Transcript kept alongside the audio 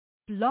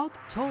Blog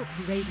Talk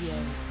Radio.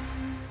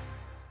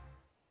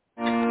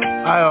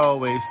 I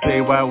always say,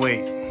 why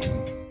wait?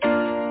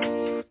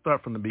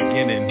 Start from the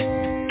beginning.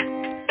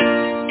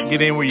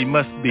 Get in where you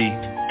must be.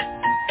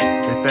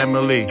 Hey,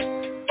 family,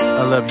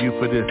 I love you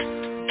for this.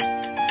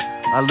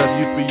 I love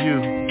you for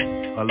you.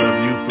 I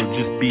love you for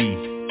just be.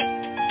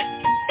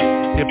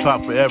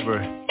 Hip-hop forever.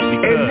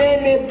 Because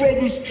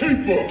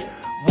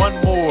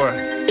one more,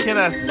 can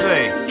I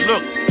say,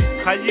 look,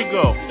 how you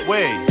go?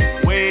 Way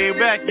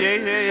back,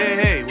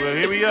 hey. Well,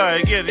 here we are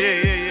again,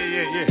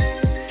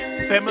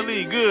 yeah.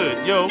 Family,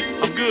 good, yo.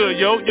 I'm good,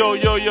 yo.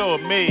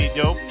 I'm made,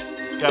 yo.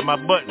 Got my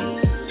button.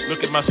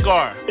 Look at my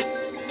scar.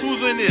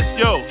 Who's in this,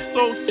 yo?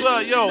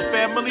 Sosa, yo.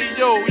 Family,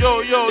 yo.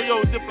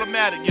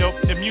 Diplomatic, yo.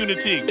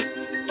 Immunity.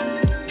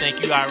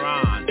 Thank you,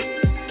 Iran.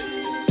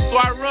 So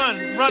I run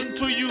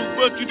to you,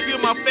 but you feel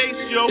my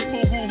face, yo.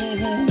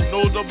 Hoo.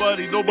 No,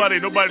 nobody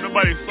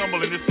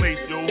stumble in this place,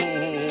 yo.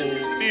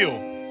 Feel.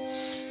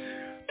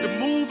 The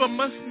move I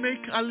must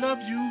make, I love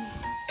you.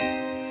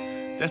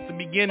 That's the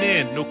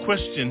beginning, no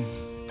question.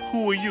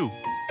 Who are you?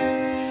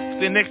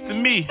 Stay next to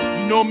me,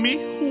 you know me,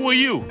 who are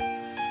you?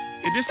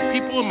 If this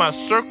people in my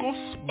circles,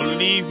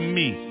 believe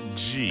me,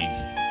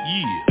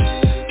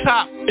 yeah.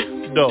 Top,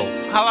 though,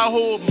 how I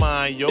hold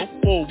mine, yo.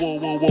 Whoa.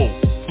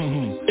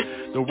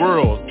 The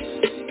world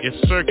is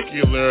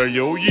circular,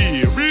 yo,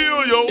 yeah.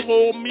 Real, yo,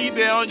 hold me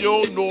down,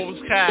 yo.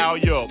 North Cal,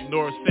 yo.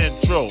 North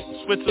Central,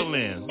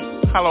 Switzerland.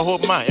 How I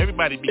hold mine,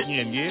 everybody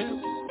begin, yeah?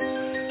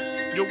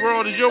 Your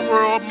world is your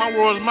world, my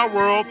world is my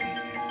world.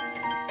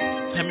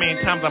 How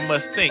many times I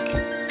must think,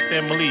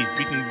 family,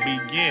 we can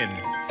begin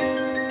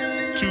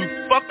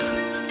to fuck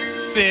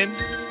sin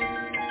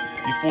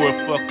before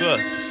it fuck us.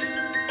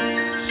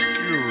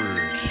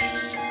 Scourge,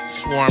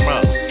 swarm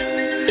up.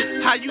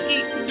 How you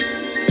eat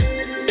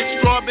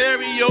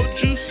strawberry, yo,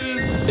 juices?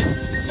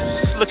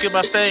 Look at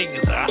my things.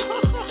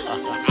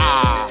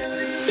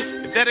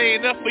 If that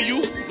ain't enough for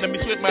you, let me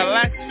switch my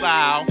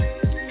lifestyle.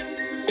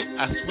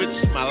 I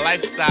switched my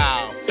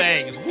lifestyle.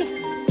 Fangs.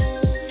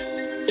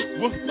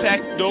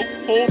 WolfPack, dope.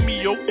 Hold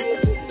me, yo.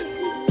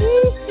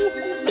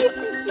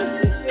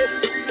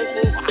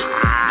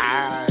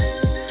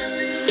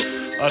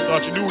 I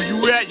thought you knew where you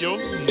were at, yo.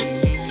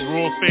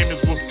 World famous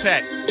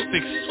WolfPack,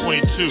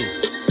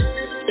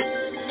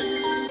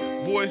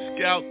 622. Boy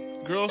Scout,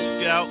 Girl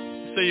Scout,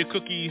 say your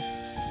cookies.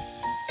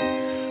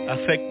 I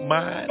take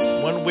mine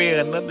one way or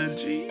another,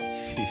 G.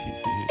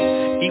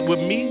 Eat with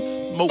me,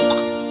 smoke,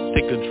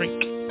 take a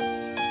drink.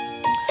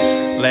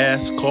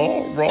 Last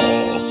call, raw.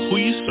 Who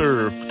you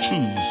serve?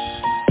 Choose.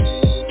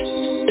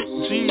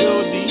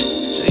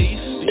 G-O-D-J-C.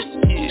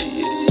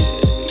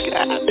 Yeah.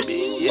 Got me.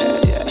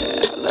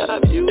 Yeah. I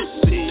love you.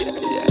 See.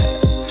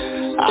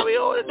 Yeah. I'll be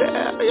on it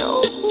down, yo.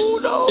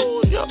 Who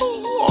knows, yo?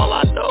 All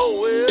I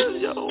know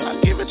is, yo, I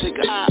give it to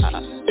God.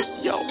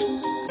 Yo.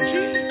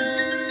 G-O-D-J-C.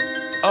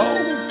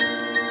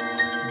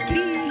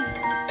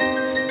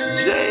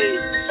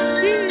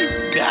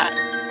 Got me.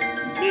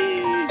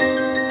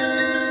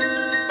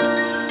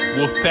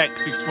 WolfPack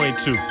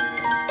 622.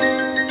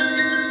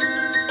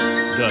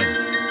 Done.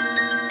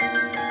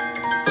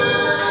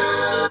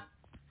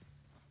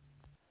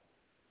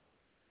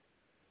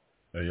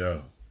 Hey, yo.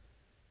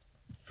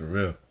 For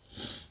real.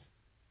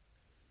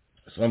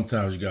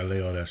 Sometimes you gotta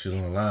lay all that shit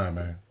on the line,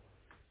 man.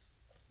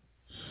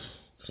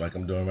 It's like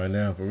I'm doing right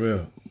now, for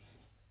real.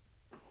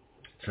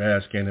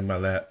 Trash can in my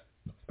lap.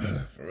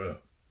 For real.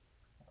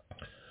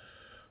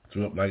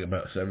 Threw up like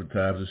about 7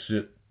 times and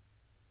shit.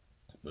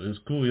 But it's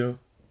cool, yo.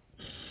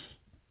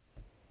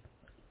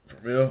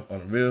 Real, on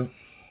the real,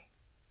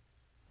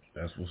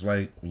 that's what's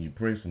like when you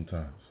pray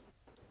sometimes.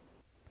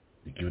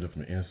 You give it up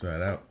from the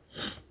inside out.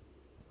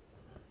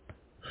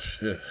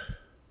 Shit.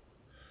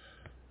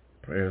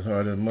 Prayer is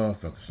hard as a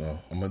motherfucker, so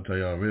I'm going to tell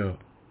y'all real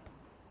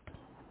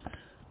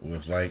what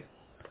it's like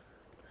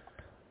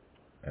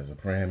as a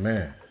praying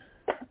man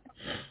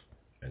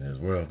in this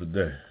world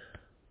today.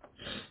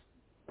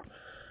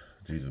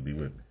 Jesus be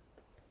with me.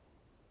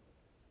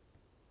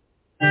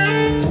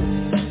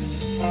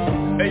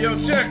 Hey, yo,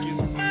 check it.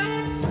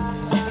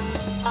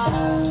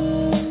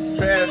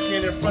 Trash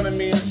can in front of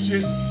me and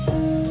shit.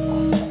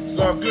 It's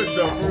all good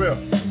though, for real.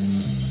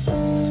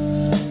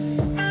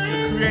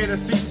 The creator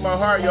seeks my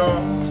heart,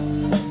 y'all.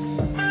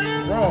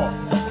 Wrong.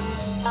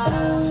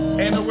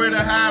 Ain't nowhere to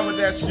hide with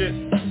that shit.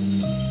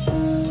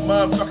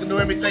 Motherfucker know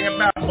everything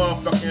about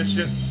motherfucking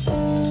shit.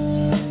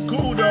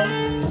 Cool though.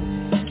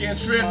 Can't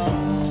trip.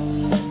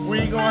 Where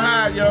you gonna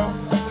hide, yo?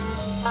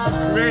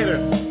 Creator,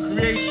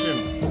 creation.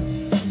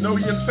 Know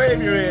who your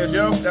savior is,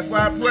 yo. That's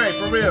why I pray,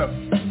 for real.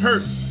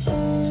 Hurt.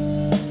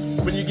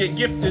 When you get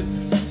gifted,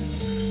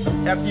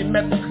 after you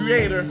met the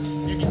creator,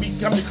 you can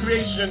become the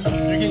creation.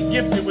 You get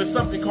gifted with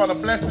something called a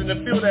blessing to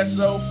feel that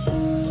soul.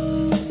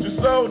 Your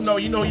soul, no,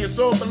 you know who your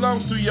soul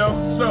belongs to, yo.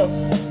 So,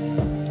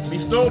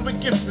 bestowed with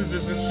gifts and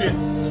shit.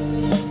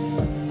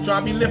 Try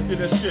to be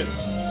lifted and shit.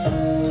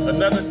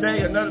 Another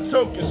day, another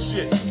token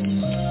shit.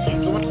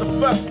 So what the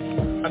fuck?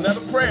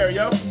 Another prayer,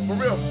 yo. For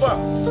real, fuck.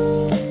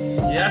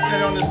 Yeah, I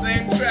said on the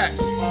same track.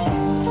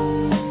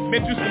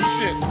 Been through some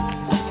shit.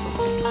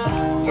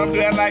 Some do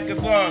that like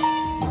it's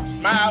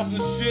smiles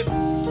and shit.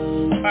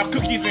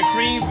 Cookies and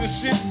creams and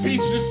shit.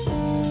 Peaches.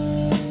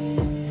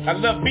 I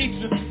love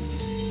beaches.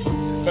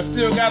 But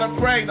still gotta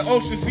pray. The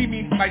ocean see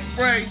me like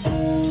spray.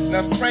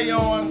 Now spray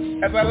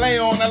on. As I lay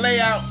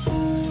out.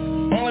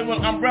 Only with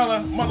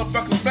umbrella.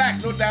 Motherfuckers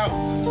back, no doubt.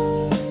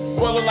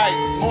 Well, like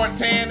more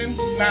tanning?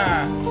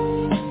 Nah.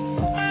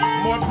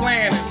 More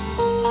planning.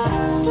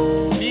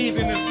 Knees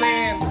in the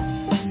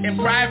sand. In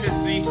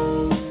privacy.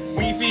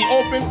 When you see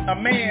open, a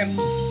man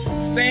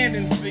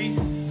standing, see.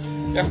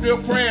 That's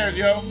still prayers,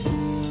 yo.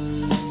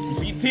 You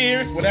see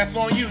tears? Well, that's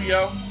on you,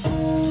 yo.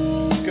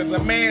 Cause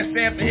a man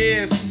stand for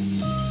his.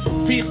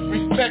 Peace,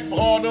 respect for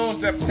all those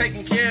that have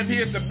taken care of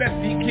his the best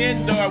he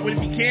can, though. What if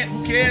he can't?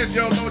 Who cares,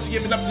 yo? Know what you're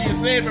giving up to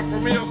your savior for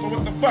real, so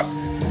what the fuck?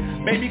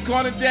 Maybe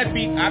called a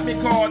deadbeat. I've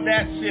been called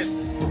that shit.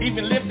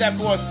 Even lived that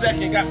for a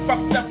second. Got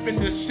fucked up in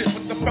this shit.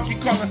 What the fuck you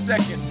call a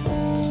second?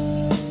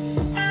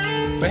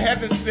 For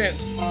heaven's sake.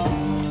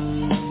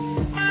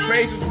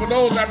 Praises for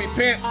those I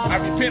repent. I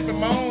repent for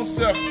my own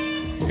self.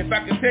 If I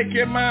can take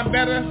care of mine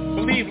better,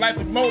 believe life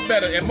is more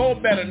better and more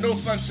better. No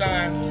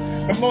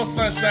sunshine, but more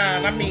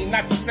sunshine. I mean,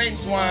 not the same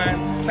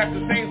swine, not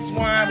the same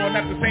swine, or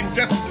not the same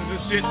justices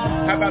and shit.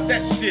 How about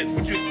that shit?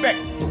 What you expect?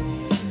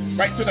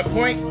 Right to the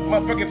point,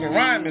 motherfuckers a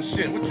rhyme and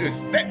shit. What you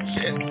expect,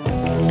 shit?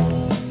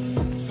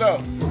 So,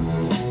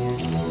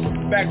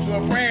 back to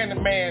a brand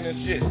of man and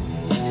shit.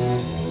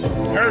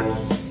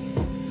 Hurts.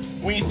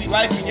 When you see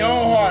life in your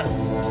own heart,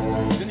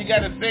 then you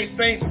gotta say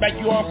things like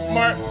you all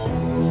smart,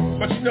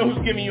 but you know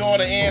who's giving you all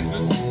the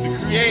answers?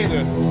 The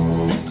Creator.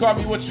 You can call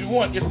me what you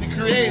want, it's the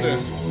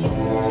Creator.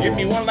 Give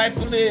me one life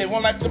to live,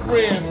 one life to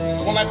breathe,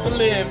 one life to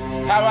live.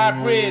 How I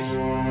bridge,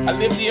 I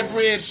live the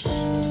abridged.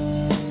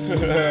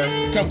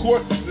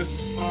 Concourses.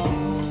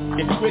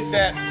 If you quit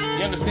that,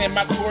 you understand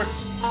my course,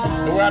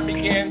 and where I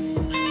begin.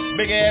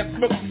 Big ass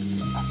book.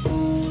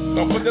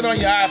 Don't put that on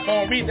your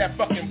iPhone, read that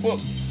fucking book.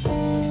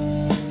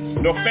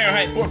 No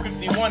Fahrenheit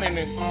 451 in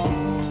it.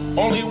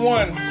 Only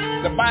one.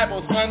 The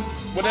Bible, son.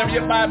 Whatever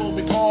your Bible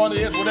be called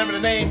is, whatever the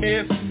name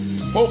is.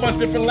 Whole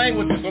bunch of different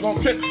languages, so don't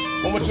trip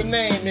on what your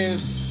name is.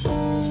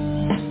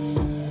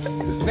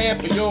 Stand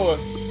for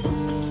yours.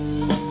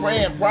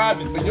 Pray in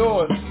private for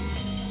yours.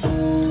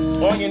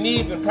 On your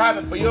knees in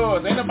private for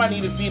yours. Ain't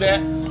nobody need to see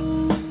that.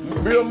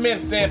 Real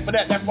men stand for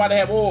that. That's why they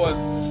have wars.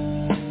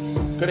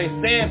 Because they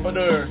stand for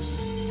theirs.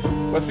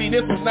 But see,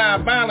 this is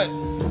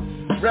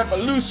non-violent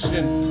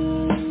revolution.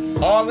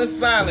 All in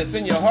silence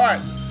in your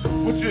heart.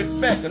 What you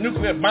expect? A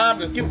nuclear bomb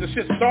to get the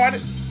shit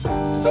started?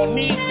 Don't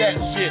need that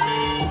shit.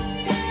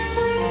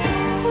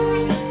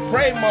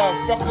 Pray,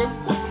 motherfucker.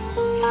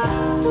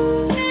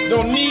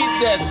 Don't need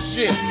that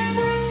shit.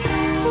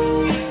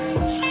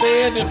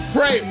 Stand and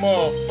pray,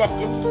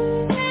 motherfucker.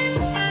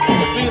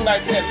 It seems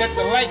like that. Let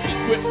the light be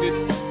equipped with.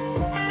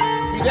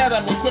 See that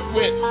I'm equipped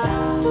with.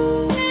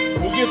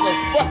 Who gives a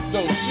fuck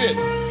those shit?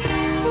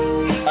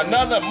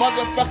 Another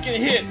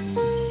motherfucking hit.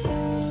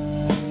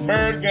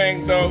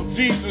 ByrdGang though,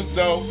 Jesus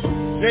though,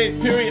 J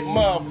period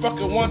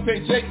motherfucker, one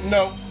take Jake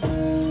no.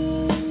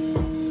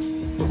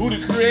 Who the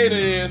creator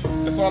is,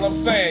 that's all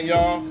I'm saying,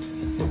 y'all.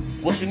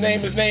 What your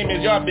name is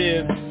y'all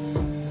biz.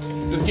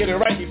 Just get it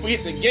right before you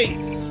hit the gate.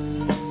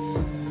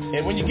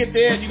 And when you get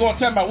there, you're gonna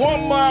tell about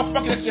one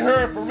motherfucker that you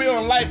heard for real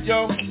in life,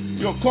 yo.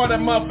 You'll call that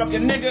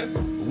motherfucking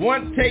nigga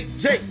one take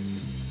Jake.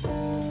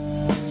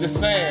 Just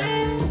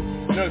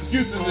saying. No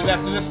excuses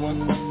after this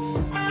one.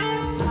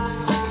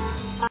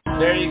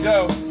 There you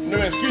go. No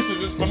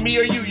excuses. It's for me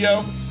or you,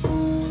 yo.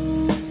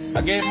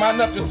 I gave mine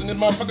up just in this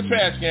motherfucking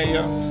trash can,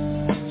 yo.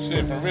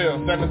 Shit, for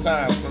real. 7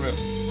 times, for real.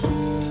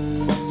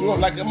 Do it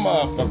like a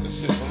motherfucker,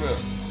 shit, for real.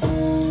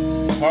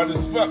 Hard as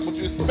fuck. What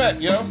you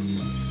expect, yo?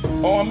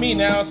 On me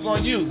now, it's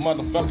on you,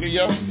 motherfucker,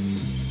 yo.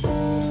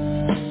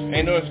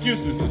 Ain't no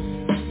excuses.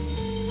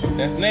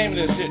 That's the name of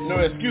this shit. No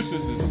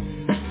excuses.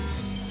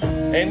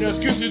 Ain't no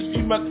excuses.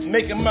 You must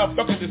make a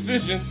motherfucking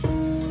decision.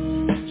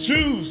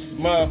 Choose,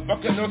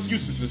 motherfucker, no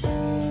excuses.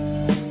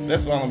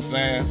 That's all I'm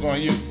saying. It's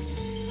on you.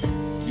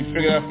 You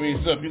figure it out for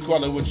yourself. You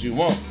call it what you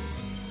want.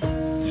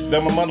 You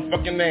spell my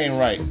motherfucking name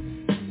right.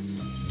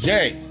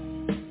 J.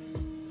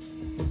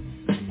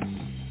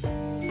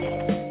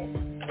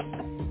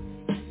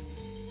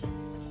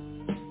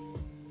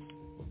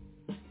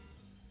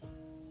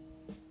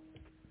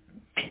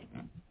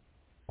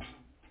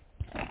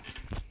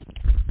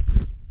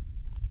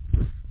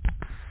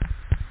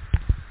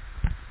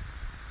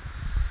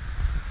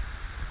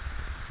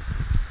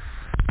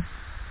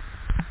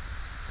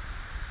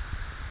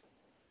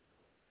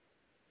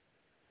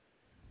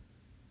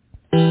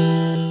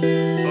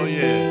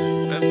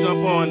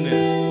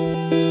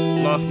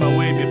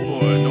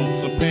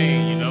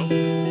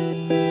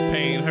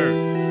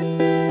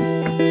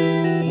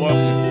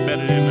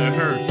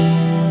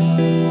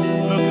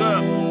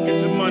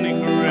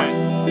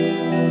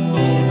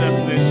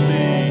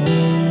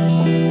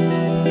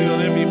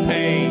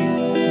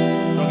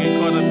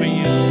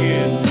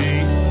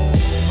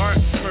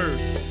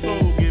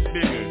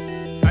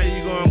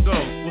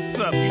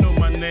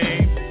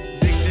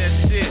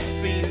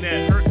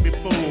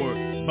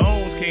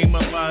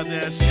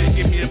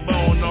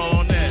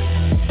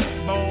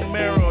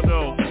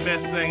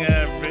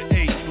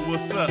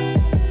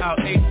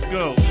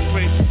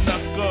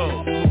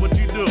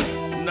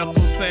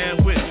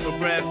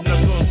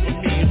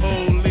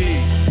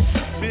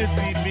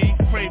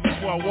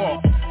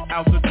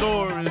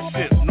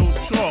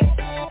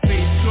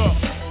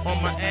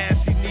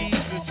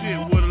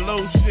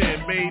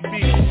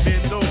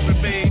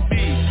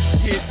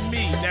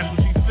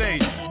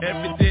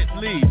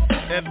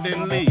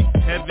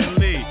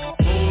 heavenly,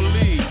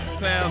 holy,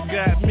 clowns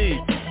got me,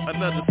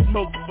 another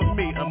smoke for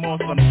me, I'm on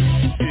some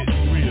shit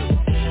real.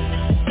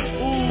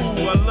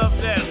 Ooh, I love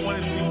that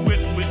when it's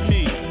with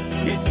me,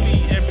 hit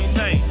me every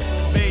night,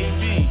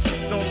 baby,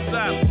 don't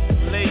stop,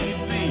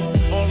 lazy,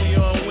 only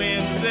on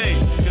Wednesday,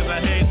 cause I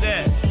hate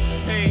that,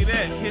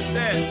 hit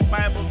that,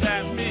 Bible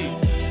got me,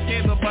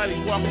 can't nobody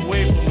walk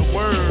away from the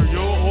word,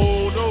 yo,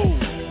 hold up,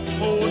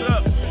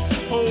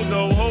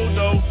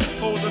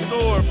 hold the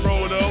door,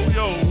 Frodo,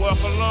 yo, walk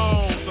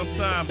alone,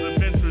 sometimes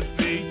adventurous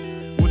be,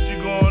 what you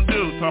gonna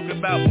do, talking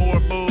about more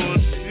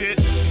bullshit,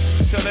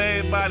 tell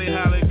everybody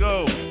how they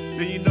go,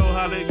 then you know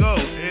how they go,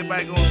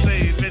 everybody gonna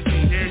say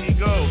eventually, here he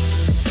go,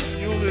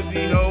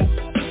 Ulysses, ho,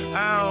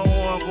 I don't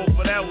wanna go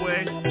for that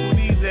way, who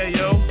needs that,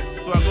 yo,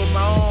 so I go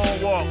my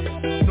own walk,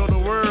 know the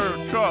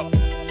word, chalk,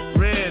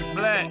 red,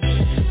 black,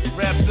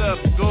 wrapped up,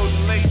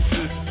 golden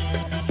laces,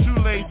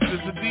 shoelaces,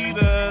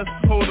 Adidas,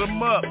 hold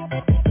them up,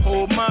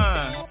 hold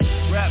mine,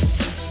 rap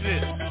some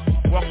shit,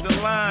 walk the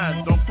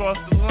line, don't cross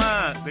the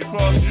line, they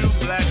cross you,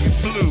 black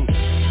and blue,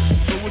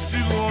 so what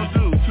you gonna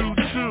do, two,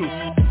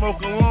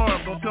 smoke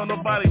alarm, don't tell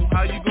nobody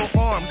how you go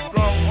armed,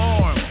 strong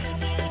arm,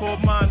 hold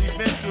mine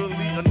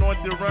eventually,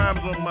 anointed rhymes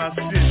on my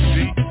shit,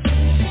 see,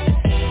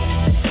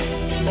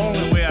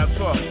 only way I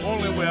talk,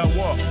 only way I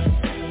walk,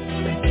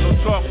 no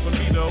talk for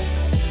me though,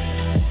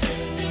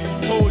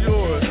 hold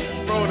yours,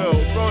 Frodo,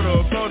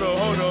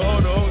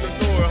 hold the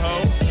door, ho.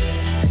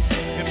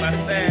 In my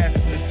stash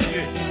and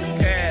shit,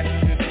 cash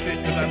and shit,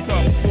 cause I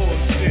talk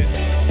bullshit,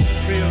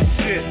 real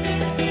shit,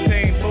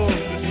 same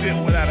bullshit shit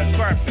without a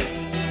carpet,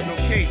 no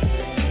cape,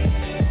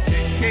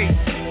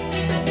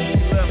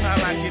 love how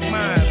I get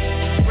mine,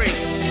 great,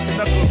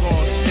 knuckles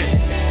on shit,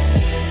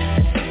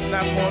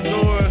 knock on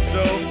doors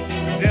though,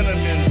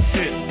 gentlemen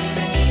shit,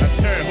 I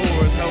turn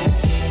whores, ho,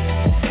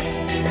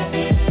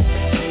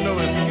 no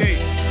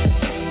escape,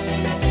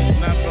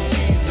 not from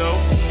me though,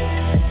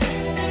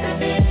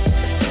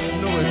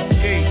 no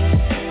escape.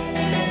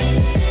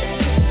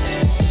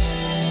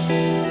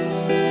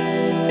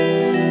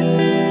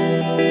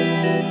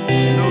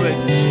 No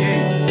escape.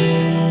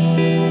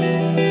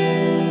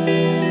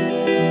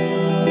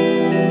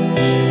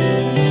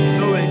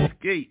 No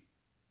escape.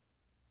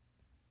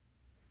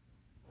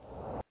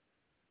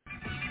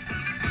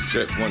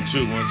 Check 1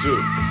 2 1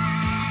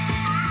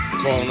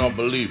 2. Calling all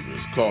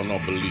believers.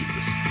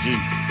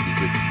 Jesus be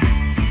with you.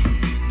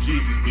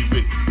 Jesus be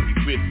with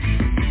you.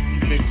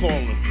 He's been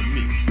calling for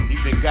me.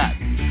 He's been got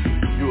me.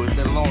 Yo, it's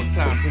been a long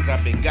time since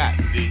I've been got,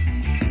 see.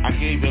 I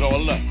gave it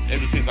all up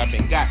ever since I've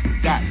been got,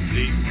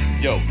 see.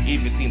 Yo,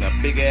 even seen a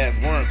big ass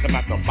worm come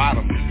out the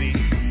bottom, see.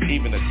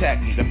 Even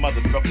attacked me, the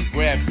motherfucker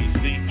grabbed me,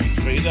 see.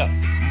 Straight up,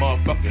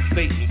 motherfucking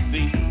Satan,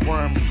 see.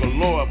 Worms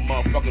galore,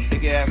 motherfucking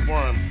big ass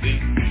worms, see.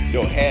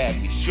 Yo,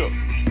 had me shook,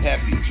 had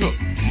me took.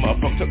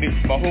 Motherfucker took me,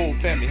 my whole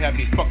family had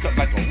me fucked up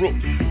like a rook.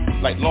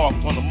 Like lost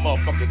on the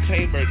motherfucking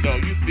chamber, though.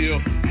 You feel,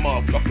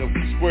 motherfucker,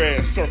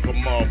 square circle,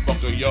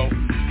 motherfucker, yo.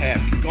 Had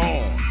me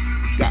gone,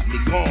 got me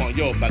gone,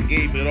 yo. But I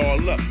gave it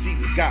all up.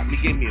 Jesus got me,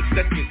 gave me a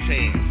second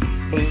chance.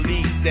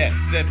 Believe that,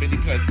 70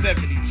 plus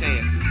 70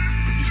 chances.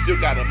 You still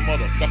got a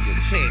motherfucking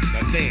chance,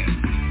 now damn.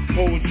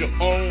 Hold your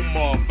own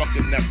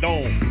motherfucking now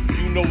dome.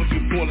 You know what you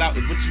pull out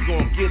is what you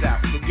gonna get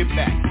out, so get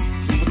back.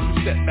 So what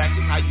you set back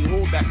is how you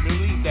hold back,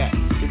 believe that.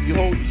 If you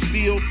hold the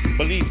steel,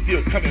 believe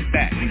steel coming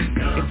back.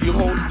 If you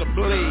hold the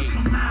blade,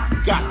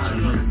 got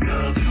you.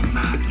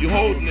 If you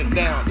holding it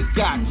down, it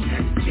got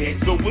you.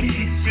 So what do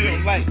you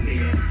feel like?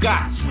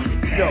 Got you.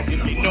 Yo,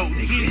 if you know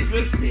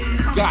Jesus,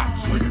 got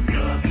you.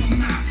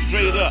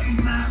 Straight up,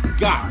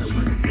 got you.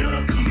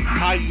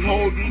 How you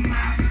holding?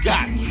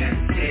 Got you.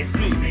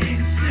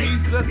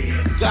 Jesus,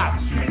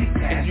 got you.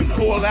 If you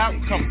pull out,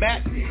 come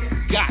back,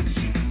 got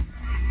you.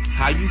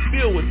 How you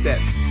feel with that?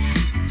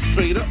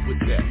 Straight up with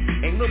that.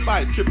 Ain't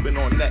nobody tripping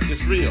on that,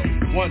 it's real.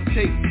 One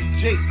take,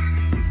 Jake,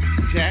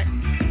 Jack.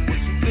 What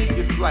you think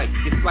it's like?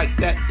 It's like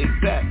that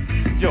exact.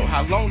 Yo,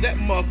 how long that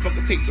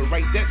motherfucker take to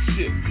write that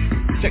shit?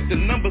 Check the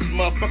numbers,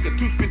 motherfucker,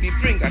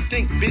 253, I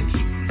think, bitch.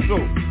 So,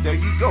 there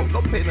you go,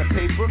 no pen and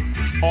paper.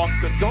 Off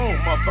the dome,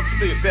 motherfucker,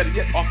 say it better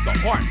yet, off the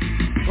heart.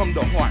 From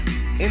the heart,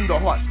 in the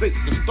heart, straight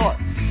to the start.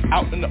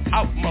 Out in the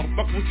out,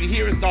 motherfucker, what you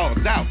hear is all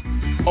doubt.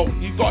 Oh,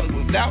 you thought it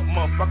was doubt,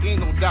 motherfucker, ain't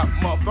no doubt,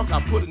 motherfucker,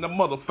 I put in the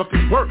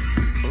motherfucking work.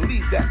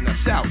 Believe that, now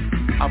shout.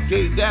 I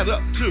gave that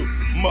up too.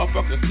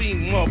 Motherfucker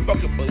seen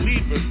motherfucker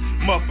believers.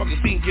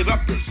 Motherfucker seen get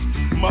uppers.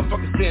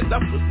 Motherfucker stand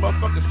uppers.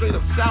 Motherfucker straight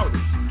up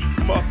shouters.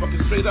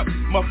 Motherfucker straight up,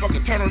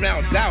 motherfucker turn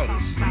around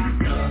doubters.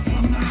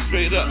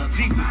 Straight up,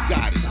 Jesus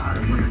got it.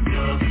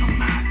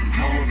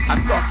 I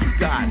thought you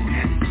got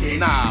it.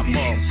 Nah,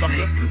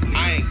 motherfucker,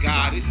 I ain't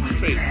got it.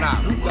 Straight,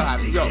 nah, who got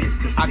it? Yo,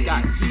 I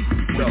got Jesus,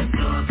 yo.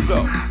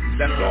 So,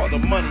 that's all the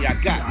money I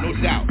got, no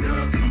doubt.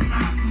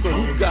 So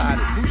who got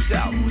it? Who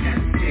shout?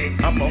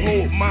 I'ma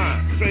hold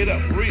mine, straight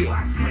up real.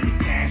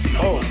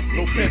 Oh,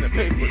 no pen and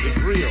paper, it's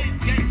real.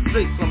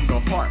 Straight from the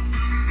heart.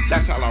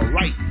 That's how I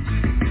write.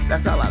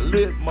 That's how I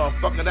live,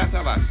 motherfucker. That's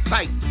how I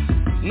sight.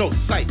 No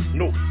sight.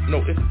 No,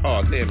 it's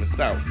damn, it's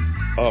out.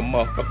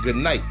 Motherfucker, good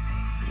night.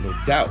 No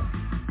doubt.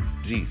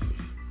 Jesus.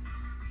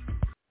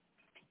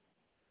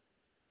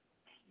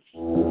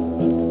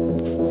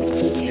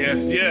 Yes,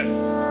 yes.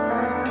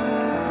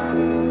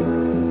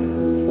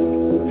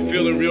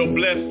 Feeling real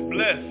blessed.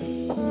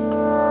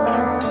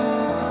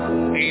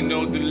 Ain't no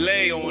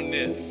delay on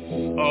this.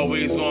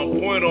 Always on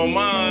point on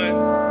mine.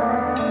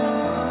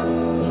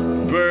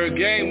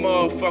 ByrdGang,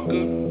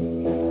 motherfucker.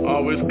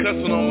 Always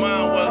cussing on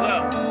mine, what's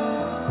up?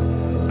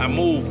 I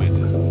move with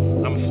it.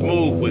 I'm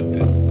smooth with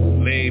it.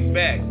 Laid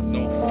back,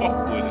 don't fuck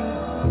with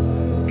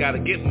it. Gotta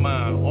get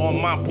mine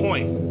on my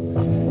point.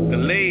 The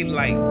laid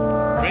light,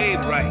 raid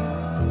right.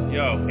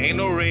 Yo, ain't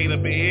no raid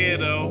up in here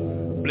though.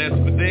 Blessed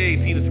for days,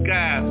 see the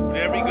skies.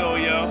 There we go,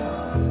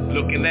 yo.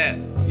 Looking at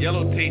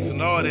yellow tapes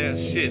and all that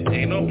shit.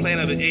 Ain't no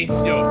Planet of the Apes,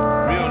 yo.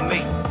 Real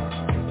late.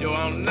 Yo,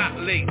 I'm not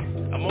late.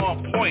 I'm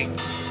on point.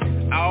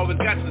 I always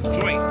got the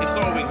joint. It's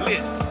always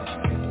lit.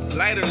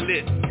 Lighter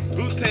lit.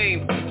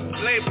 Routine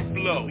flavor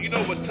flow. You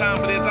know what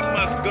time it is. I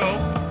must go.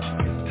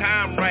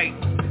 Time right.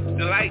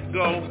 The light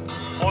go.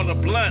 On the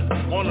blunt.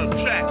 On the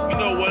track. You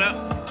know what up.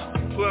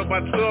 12 by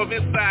 12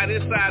 inside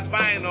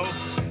vinyl.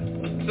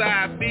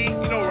 Side B,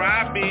 you know where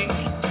I be.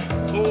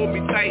 Hold me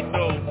tight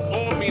though,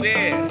 hold me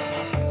there.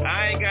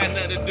 I ain't got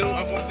nothing to do,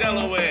 I'm from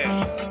Delaware.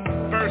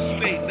 First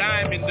state,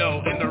 diamond though,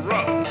 in the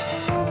rough.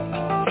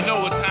 You know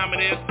what time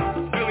it is,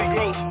 Billy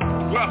Gross,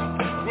 rough,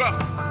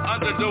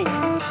 undertow,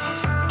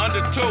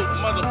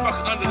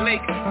 motherfucker, under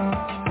lake.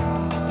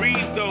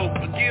 Breathe though,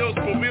 gills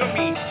for real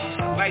me.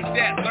 Like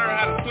that, learn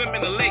how to swim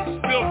in the lake,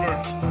 silver.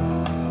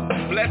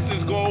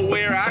 Blessings go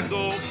where I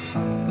go.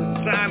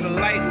 Shine the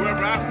light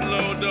wherever I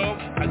flow though.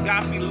 I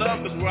got me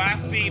love is where I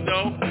see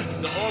though.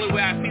 The only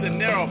way I see the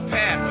narrow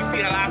path. You see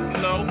how I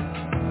flow?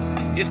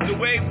 It's the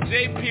way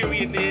J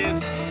period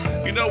is.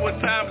 You know what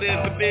time it is,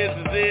 the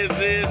business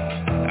is.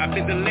 I've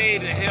been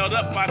delayed and held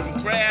up by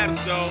some crabs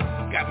though.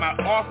 Got my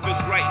office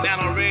right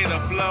now, I'm ready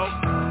to flow.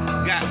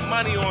 Got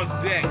money on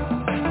deck.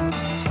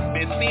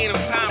 Been seeing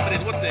them time it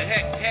is, what the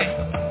heck.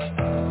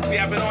 See,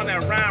 I've been on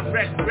that rhyme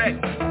wreck.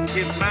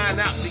 Get mine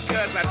out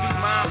because I do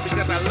mine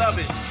because I love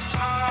it.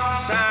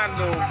 Shine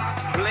though,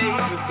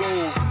 blazes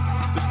gold.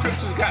 The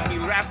scriptures got me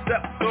wrapped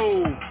up so.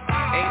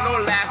 Ain't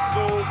no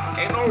lasso,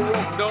 ain't no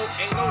rope though,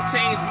 ain't no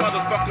change,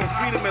 motherfucker.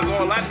 Freedom is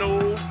all I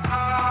know.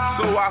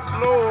 So I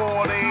flow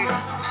all in,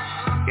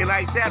 and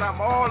like that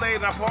I'm all in,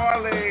 I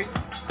parlay.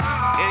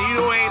 And you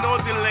know ain't no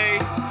delay.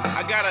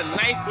 I got a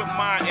knife with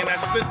mine, and I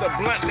split the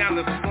blunt down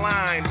the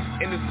spine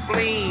and the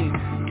spleen.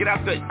 Get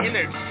out the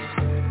inner.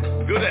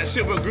 Feel that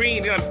shit with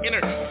green, then I'm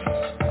inner.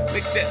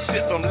 Mix that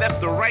shit from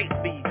left to right,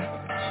 please.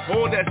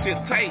 Hold that shit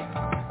tight,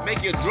 make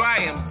it dry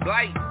and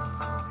blight.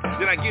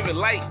 Then I give it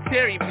light,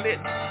 Terry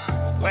blitz.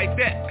 Like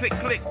that,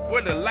 click,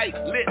 where the light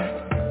lit.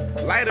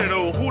 Lighter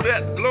though, who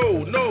that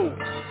blow? No.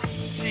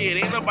 Shit,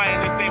 ain't nobody in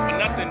this thing for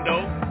nothing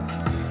though.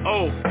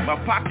 Oh, my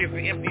pockets are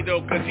empty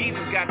though, cause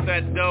Jesus got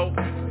that dough.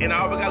 And I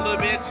always got a little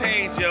bit of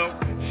change, yo.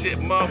 Shit,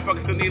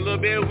 motherfuckers still need a little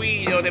bit of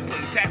weed, yo. They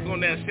putting tax on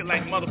that shit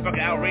like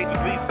motherfucking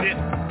outrageously shit.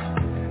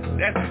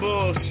 That's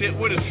bullshit,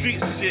 where the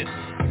streets shit.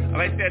 I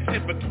like that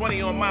shit for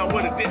 20 on mine,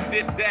 what a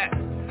this, that.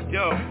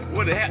 Yo,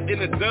 what the heck in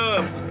the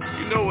dub?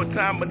 You know what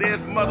time it is,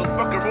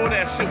 motherfucker, roll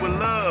that shit with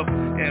love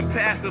and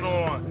pass it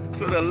on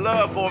to the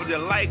love of your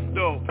life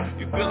though.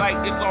 You feel like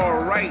it's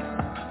alright.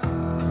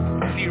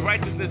 See,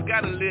 righteousness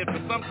gotta live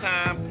for some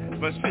time,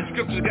 but shit,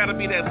 scriptures gotta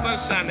be that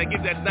sunshine that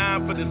give that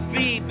dime for the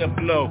seed to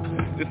blow,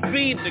 the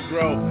seed to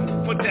grow.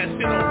 Put that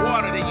shit on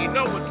water, then you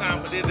know what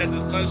time it is that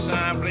the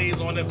sunshine blaze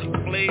on it,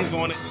 blaze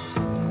on it.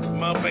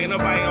 Motherfucker, ain't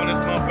nobody on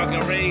this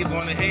motherfucking rays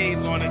on it,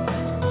 haze on it.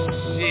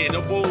 Shit,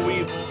 no bull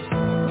evil.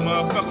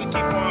 Motherfucker, we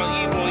keep on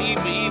evil.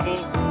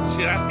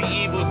 Shit, I be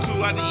evil too,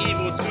 I do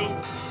evil too.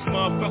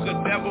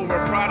 Motherfucker, devil,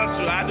 we're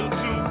product, I do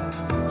too.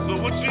 So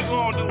what you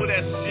gonna do with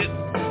that shit?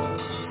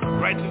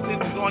 Righteousness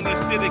is on this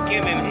shit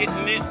again and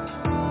hitting it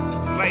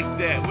like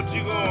that. What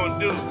you gonna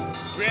do?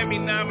 Grammy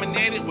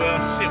nominated? Well,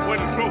 shit, where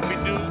the trophy,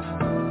 dude?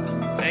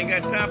 I ain't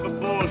got time for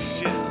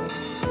bullshit.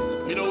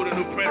 You know who the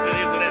new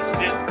president is of that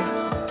shit?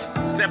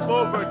 Step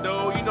over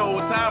though, you know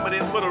what time it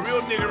is. Put a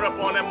real nigga up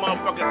on that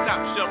motherfucking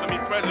top shelf and be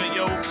president,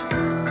 yo.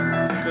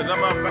 Cause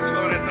I'm motherfucking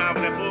on that time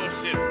for that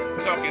bullshit.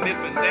 Talking this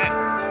and that.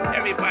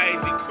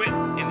 Everybody's equipped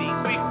and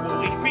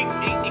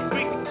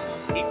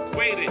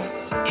equated.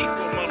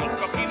 Equal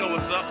motherfucker, you know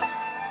what's up.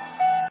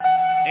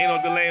 Ain't no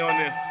delay on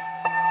this.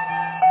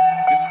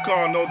 This is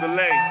called no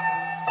delay.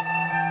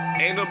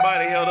 Ain't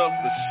nobody held up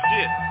for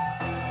shit.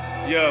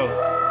 Yo,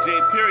 J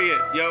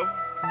period, yo.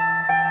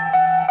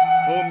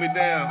 Hold me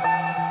down.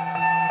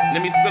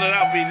 Let me spell it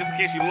out for you just in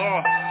case you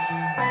lost.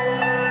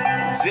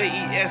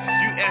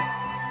 J-E-S-U-S.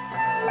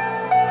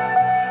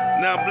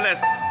 Now bless.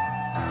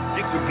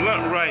 Get your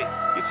blunt right.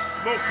 Get your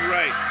smoke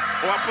right.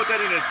 Oh, I put that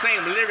in the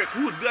same lyric.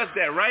 Who does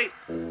that, right?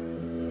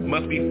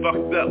 Must be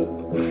fucked up.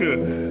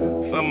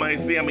 Somebody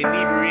say I'm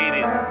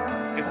inebriated.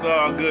 It's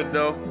all good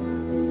though.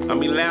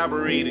 I'm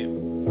elaborated.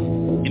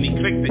 And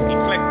eclectic.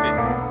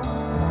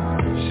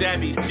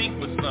 Shabby chic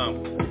with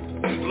some.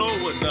 Flow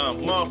with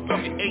them.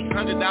 Motherfucking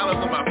 $800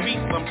 on my feet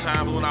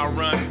sometimes when I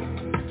run.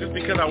 just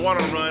because I want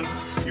to run.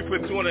 You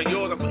put 200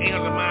 yours, I put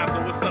 800 mine,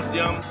 so what's up,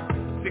 yum?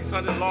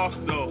 600 lost,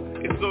 though.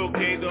 It's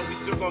okay, though. We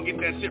still gonna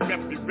get that shit.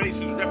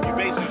 Reputations.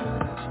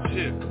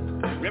 Shit.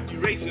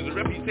 Reputations.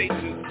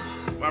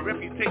 My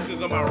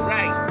reputations are my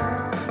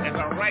right. As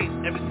I write,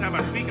 every time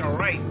I speak, I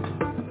write.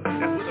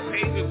 That's what the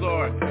pages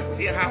are.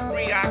 See how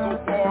free I go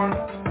far?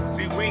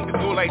 See, wings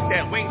go like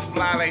that. Wings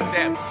fly like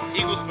that.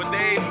 Eagles for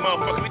days,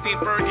 motherfucker. We think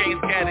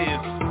ByrdGang Cat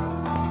is.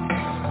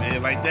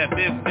 Man, like that.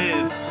 Biz.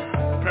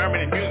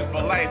 Permanent music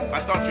for life.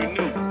 I thought you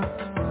knew.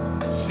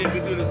 Shit, we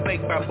do the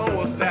Snake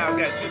Balboa style.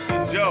 Got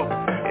Gypsy Joe.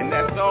 And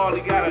that's all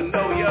you gotta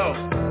know, yo.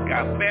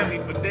 Got family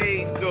for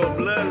days, though.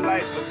 Blood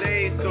life for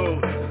days, though.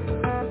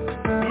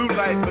 Blue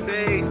light for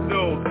days,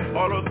 though.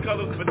 All those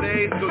colors for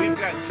days, though. He's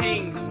got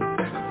kings,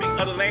 speak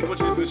other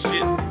languages and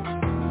shit.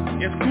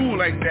 It's cool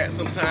like that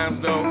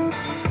sometimes, though.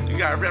 You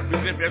gotta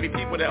represent for every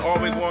people that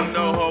always wanna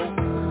know,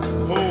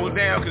 hold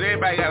down, cause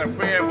everybody got a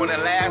prayer for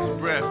their last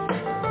breath.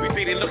 We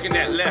think they looking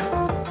at left.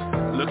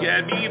 Look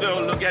at me,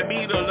 though. Look at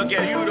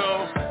you,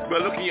 though.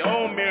 But look in your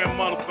own mirror,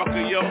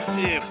 motherfucker, yo,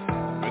 shit.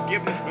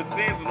 Forgiveness for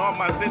sins and all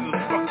my sins is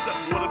fucked up.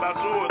 What about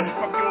yours? Well,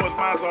 fuck yours,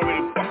 mine's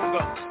already fucked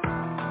up.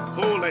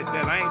 Hold like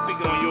that. I ain't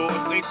speaking on yours.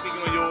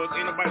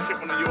 Ain't nobody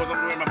tripping on yours. I'm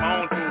worrying about my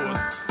own tours.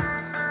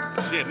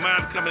 Shit,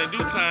 mine's coming in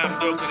due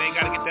time, though, cause they ain't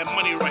gotta get that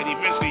money right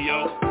eventually,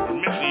 yo.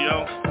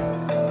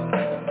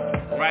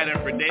 Writing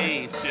for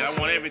days. Shit, I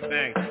want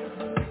everything.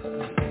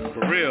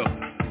 For real.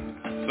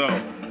 So,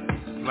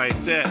 like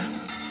that.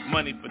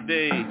 Money for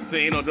days. So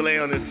ain't no delay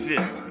on this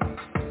shit.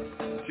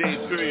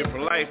 Change period for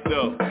life,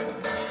 though.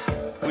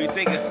 We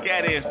think it's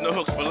scat is, no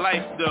hooks for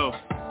life, though.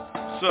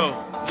 So,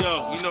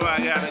 yo, you know I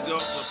gotta go.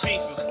 So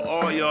pieces for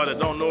all y'all that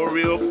don't know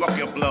real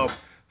fucking flow.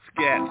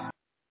 Scat.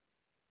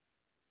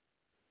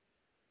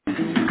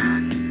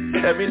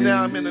 Every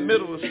now I'm in the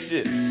middle of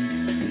shit.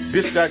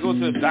 Bitch gotta go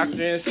to the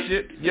doctor and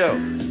shit. Yo,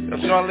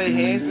 don't you all lay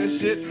hands and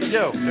shit?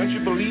 Yo, don't you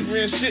believe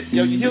in shit?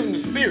 Yo, you healing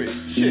the spirit.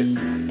 Shit.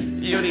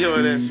 You don't need all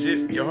that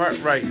shit. Your heart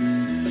right.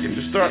 If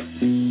you start,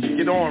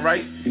 get on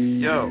right.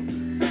 Yo,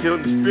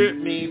 healing the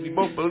spirit means we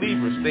both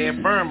believers.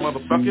 Stand firm,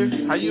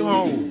 motherfucker. How you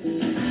hold?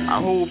 I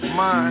hold for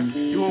mine.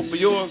 You hold for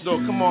yours, though.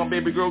 Come on,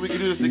 baby girl. We can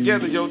do this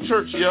together, yo.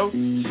 Church, yo.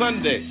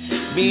 Sunday.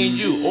 Me and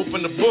you.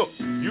 Open the book.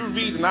 You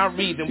read and I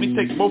read, and we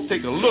both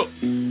take a look.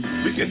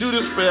 We can do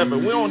this forever.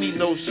 We don't need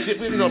no shit.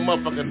 We don't need no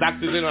motherfucking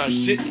doctors in our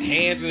shit,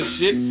 hands and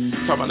shit.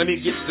 Talking about let me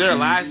get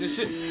sterilized and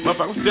shit.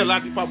 Motherfucker, I'm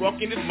sterilized before I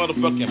walk in this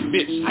motherfucking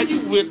bitch. How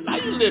you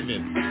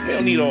living? We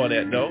don't need all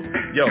that, though.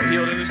 Yo,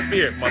 healed in the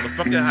spirit,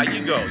 motherfucker. How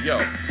you go? Yo,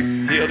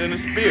 healed in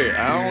the spirit.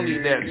 I don't need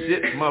that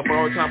shit. Motherfucker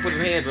always trying to put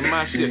his hands in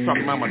my shit.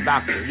 Talking about my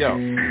doctor. Yo,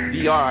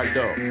 DR,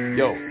 though.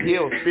 Yo,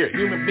 healed spirit.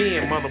 Human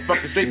being,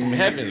 motherfucker, straight from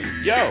heaven.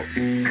 Yo,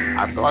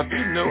 I thought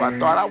you knew. I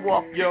thought I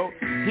walked, yo.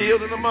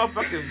 Healed in the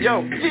motherfuckers.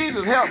 Yo,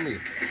 Jesus, help me.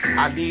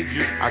 I need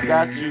you. I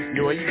got you.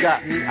 Yo, you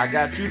got me. I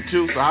got you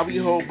too. So how we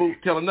hold boot,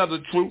 tell another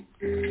truth,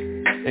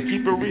 and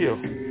keep it real.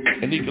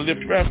 And you can live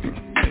forever.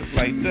 Just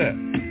like that.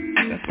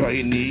 That's all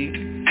you need.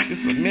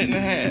 Just a minute and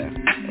a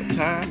half of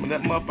time. And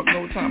that motherfucker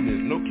no time.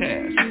 There's no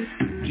cash.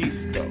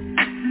 Jesus, though.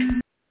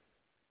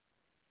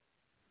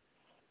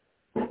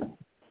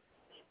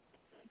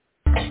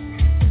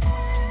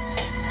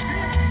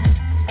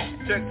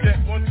 Check,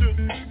 1, 2. 1,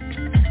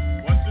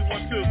 2,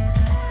 1, 2.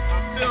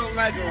 I'm feeling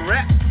like a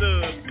rap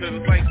thug, cause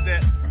it's like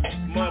that.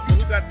 Motherfucker,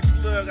 who got the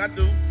slug? I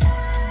do.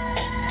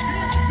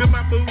 Feel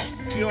my boots,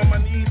 be on my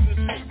knees and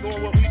shit,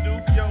 doing what we do.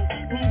 Yo,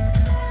 who?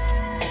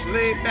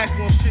 Lay back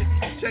on shit.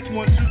 Check 1,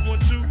 2, 1,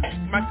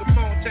 2.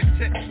 Microphone, check,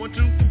 1,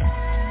 2.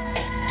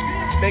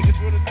 Making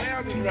sure the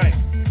sound is right.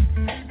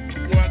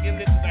 So I get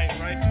lit tonight,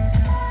 right?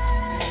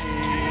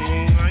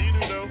 How you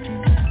do though?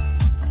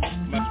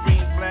 My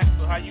screen's black,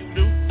 so how you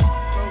do?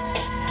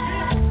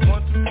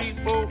 1, 2,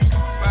 3, 4,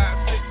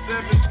 5, 6,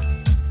 7.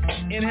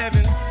 In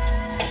heaven.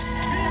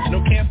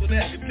 No cancel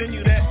that,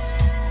 continue that.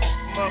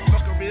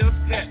 Motherfucker real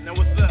scat. Now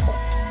what's up?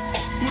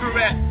 Who the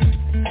rap?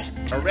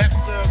 A rap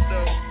sub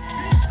though.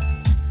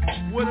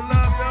 What a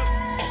love though?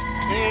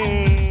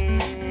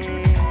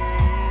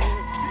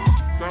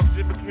 Some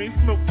shit between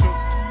smoke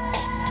choke.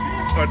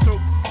 Or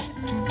toke.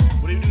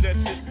 What do you do that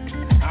shit?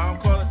 I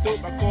don't call it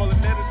dope, I call it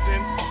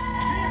medicine.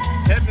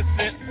 Heaven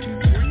sent.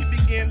 Where you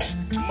begin?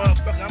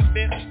 Motherfucker, I'm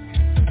bent.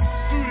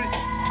 Rooted.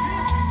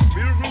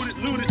 Real rooted,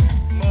 looted.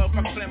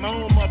 Motherfucker, plant my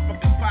own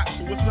motherfucking pot.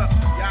 So what's up,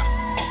 y'all?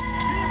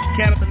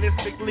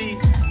 Cannibalistically.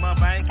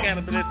 Motherfucker, I ain't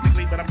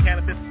cannibalistically, but I'm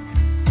cannabis.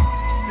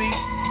 See?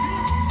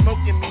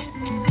 Smoking me.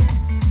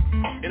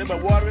 Ain't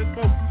about water and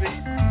smoke, see?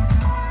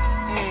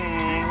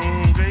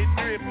 Very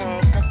serious,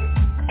 motherfucker.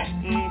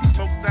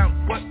 Smoked out.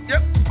 What?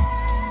 Yep.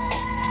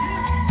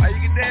 How you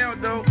get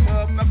down, though?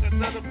 Motherfucker,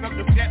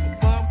 motherfucker, got the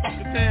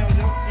motherfucker tail,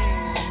 yo.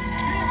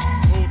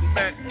 Hold it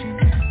back.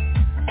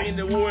 Seen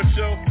the award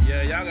show?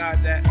 Yeah, y'all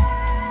got that.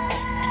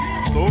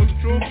 Hold the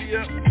trophy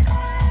up.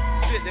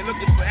 Shit, they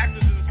looking for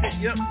actresses and shit,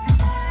 yep.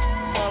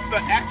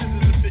 Motherfucker,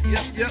 actresses and shit,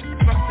 yep.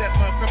 Fuck that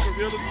motherfucker,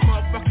 real as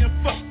motherfucking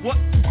fuck. What?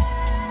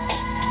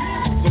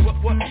 So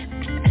what?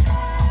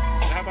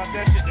 Now how about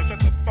that shit? Now shut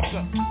the fuck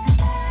up.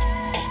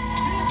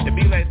 It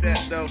be like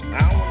that, though. I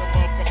don't want no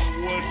motherfucking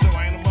award show.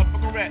 I ain't no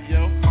motherfucking rat,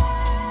 yo.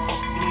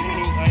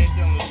 I ain't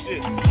telling the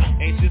shit.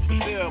 Ain't shit for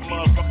sale,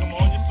 motherfucker. I'm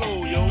on your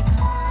soul, yo.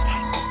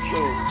 So,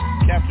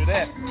 capture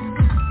that.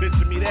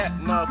 Picture me that,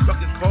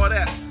 motherfucking call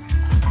that.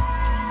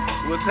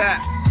 What's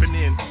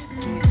happening?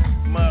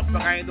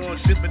 Motherfucker, I ain't doing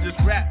shit but just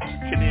rapping.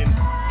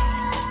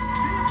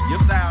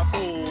 Your style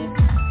cool.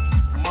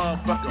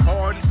 Motherfucker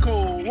hard as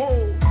cold.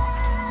 Whoa.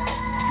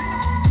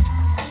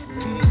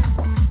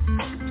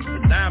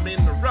 Diamond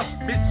in the rough,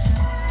 bitch.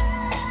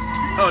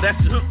 Oh, that's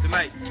the hook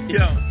tonight.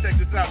 Yo, check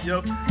this out,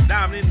 yo.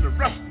 Diamond in the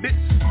rough, bitch.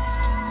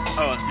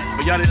 Oh,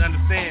 but y'all didn't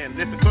understand.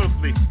 Listen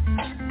closely.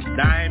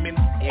 Diamond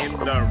in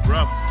the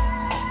rough,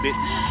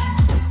 bitch.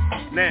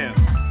 Now,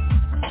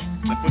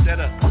 let's put that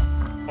up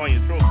on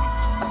your trophy.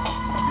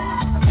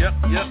 Yep.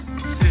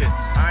 Shit,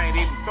 I ain't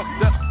even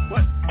fucked up.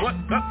 What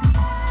up?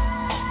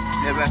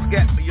 As I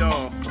scat for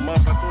y'all, the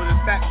motherfucker throw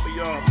this back for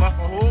y'all,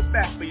 motherfucker hold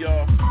back for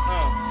y'all.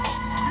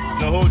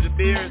 So hold your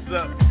beers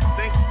up.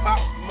 Think pop,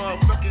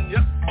 motherfucking,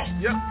 yep.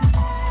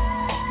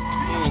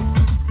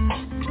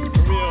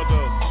 For real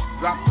though,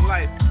 drop the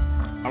light.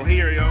 I'm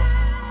here, yo.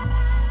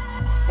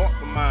 Fought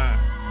for mine.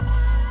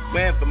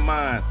 Plan for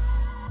mine.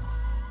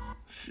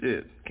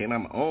 Shit, came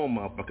out my own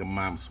motherfucking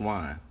mom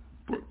swine.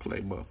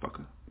 Play,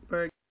 motherfucker.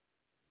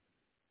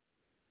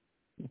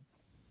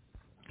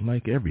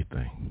 Like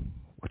everything,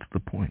 what's the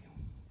point?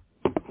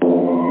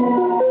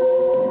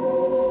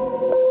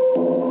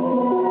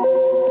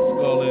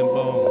 Skull and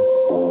bones,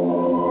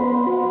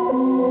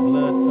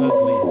 blood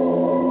ugly,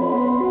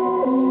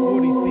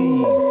 40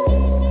 thieves,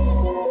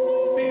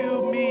 feel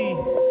me,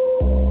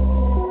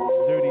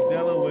 dirty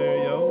Delaware,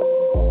 yo,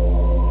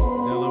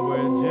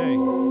 Delaware J,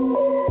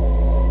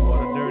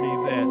 water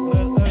dirty's at,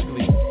 blood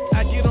ugly, I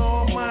get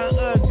on my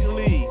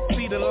ugly,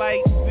 see the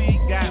light, see,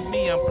 got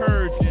me, I'm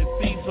purging,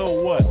 see, so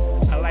what,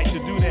 I like to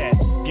do that,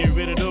 get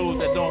rid of those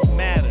that don't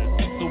matter,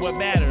 so what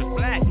matters,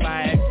 black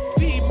lives,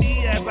 see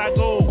me as I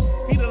go,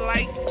 see the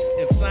light,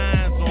 it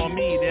shines on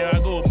me, there I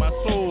go, my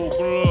soul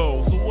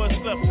glow, so what's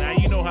up now,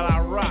 you know how I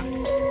rock,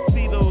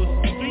 see those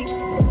streets,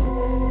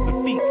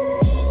 defeat,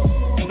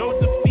 no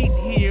defeat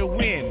here,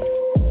 win,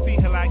 see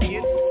how I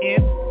get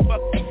in,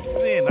 fuck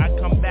sin, I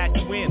come back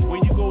win,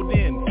 where you go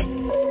then,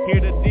 hear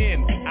the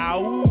din,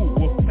 ow,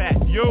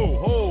 WolfPack, yo,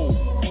 ho,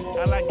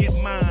 how I get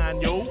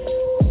mine, yo,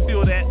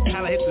 feel that,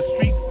 how I hit the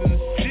streets and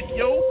shit,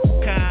 yo,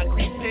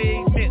 concrete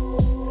pavement,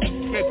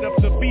 scraped up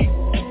the beat,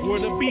 where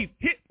the beat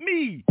hit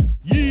me,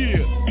 yeah,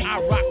 I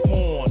rock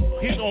on,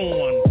 hit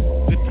on,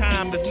 the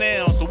time is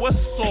now, so what's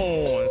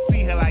on,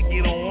 see how I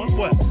get on,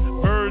 what,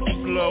 birds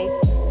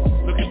flow,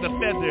 look at the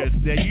feathers,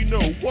 there you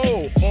know,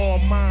 whoa,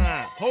 on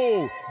mine,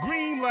 ho,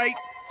 green light,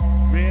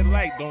 red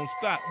light, don't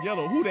stop,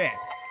 yellow, who that,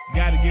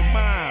 gotta get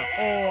mine,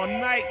 all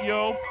night,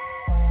 yo,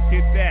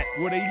 hit that,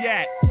 where they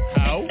at,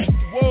 how,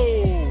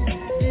 whoa,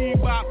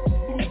 bebop,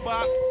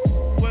 boop-bop,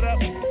 what up,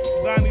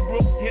 Donnie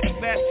Brook, hit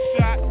that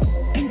shot,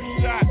 who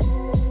shot,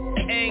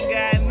 ain't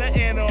got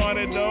nothing on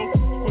it though,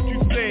 what you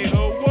say,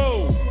 oh,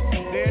 whoa,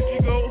 there she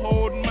go,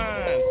 holding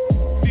mine,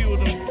 feel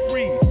them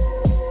free,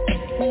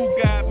 who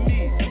got me,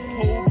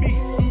 hold me,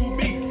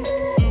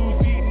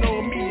 Susie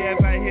know me as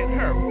I hit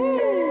her,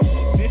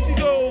 woo, there she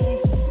goes,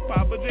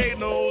 Papa J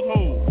knows,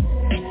 ho,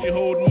 she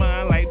holding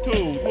mine like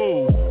toes,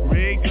 whoa,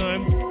 red gun,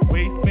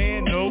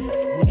 waistband, no,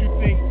 what you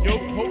think, yo,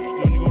 ho,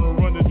 when you gonna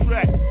run the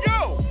track,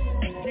 yo,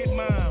 get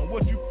mine,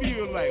 what you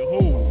feel like,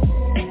 ho,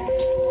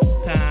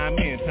 time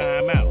in,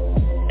 time out,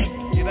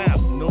 get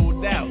out, no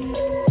doubt,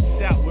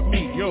 shout with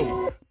me,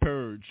 yo,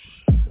 purge,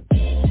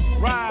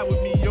 ride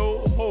with me,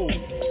 yo, ho,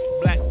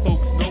 black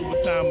folks know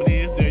what time it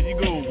is, there you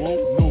go, whoa,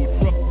 no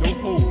truck, no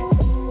ho,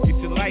 get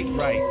your light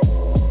right,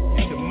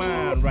 get your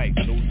mind right,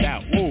 no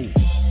doubt, whoa,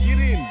 get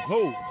in,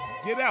 ho,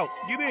 get out,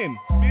 get in,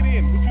 fit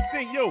in, what you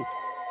think, yo,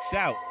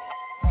 shout,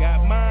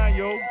 got mine,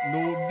 yo,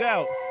 no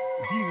doubt,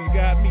 Jesus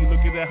got me, look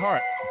at that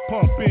heart,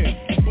 pumping,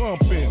 boom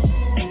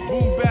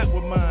back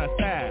with my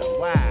style,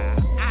 wow,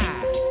 I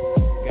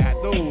got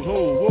those,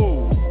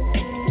 whoa,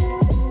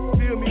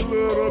 feel me a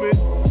little bit,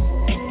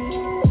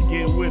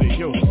 get with it,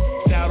 yo,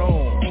 shout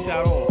on,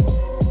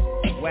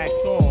 wax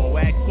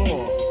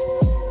on,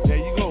 there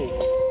you go,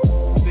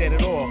 set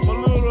it off a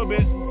little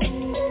bit,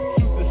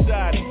 shoot the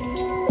shotty,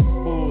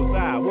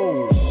 bullseye, whoa,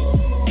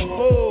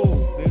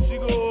 there she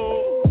go,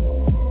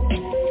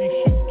 she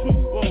shoot too,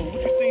 whoa,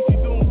 what you think she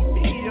doing with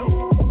me, yo,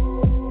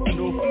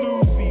 no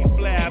floozy,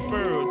 fly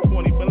bird,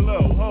 20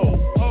 below,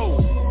 ho,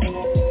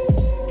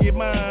 get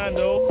mine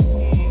though,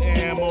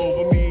 am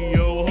over me,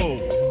 yo, ho,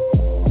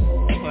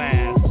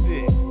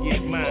 classic,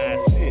 get my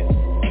shit,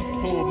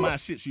 hold my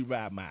shit, she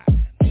ride mine,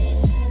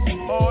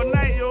 all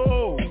night, yo,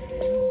 ho,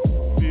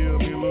 feel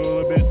me a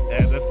little bit,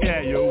 as I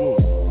scat, yo, ho,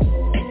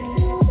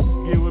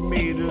 get with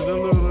me just a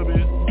little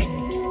bit,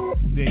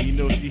 then you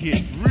know she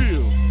hit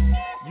real,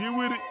 get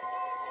with it,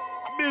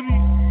 baby,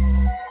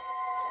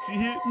 she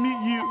hit me,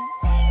 you,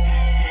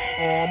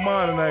 on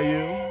mine tonight,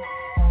 yo,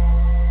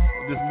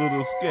 this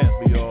little scat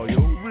for y'all, yo,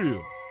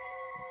 real,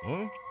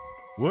 huh,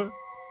 what,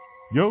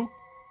 yo,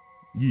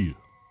 yeah.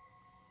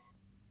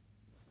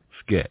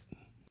 Scat.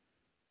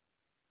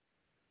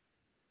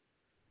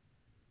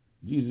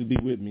 Jesus be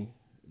with me.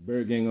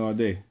 ByrdGang all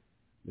day.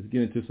 Let's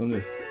get into some of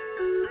this.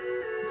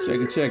 Check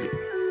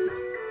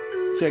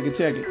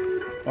it.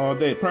 All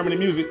day. Permanent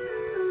music.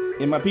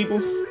 In my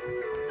peoples.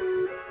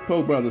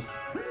 Poe Brothers.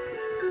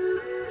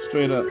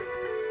 Straight up.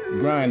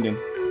 Grinding.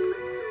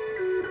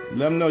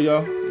 Let them know,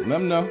 y'all. Let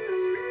them know.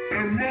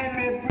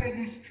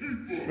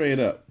 Straight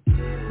up.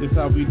 This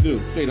how we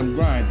do. Straight, I'm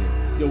grinding.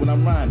 Yo, when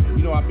I'm rhyming,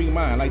 you know I be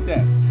mine like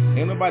that.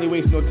 Ain't nobody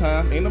wasting no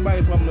time. Ain't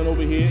nobody coming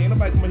over here. Ain't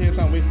nobody coming here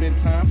trying to waste their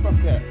time. Fuck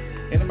that.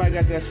 Ain't nobody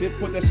got that shit.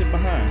 Put that shit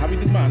behind. How we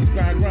do mine? It's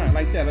grind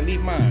like that. I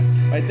need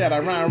mine. Like that. I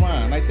rhyme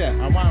like that.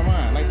 I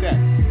rhyme like that.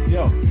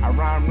 Yo, I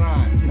rhyme.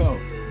 Yo,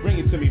 bring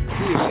it to me.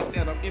 Please, like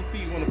that. I'm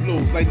MCs on the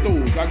flows like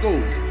those. I go.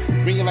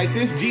 Bring it like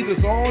this. Jesus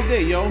all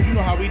day, yo. You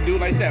know how we do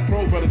like that.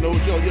 Pro brother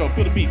knows. Yo,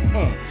 feel the beat.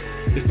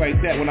 It's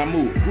like that when I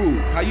move.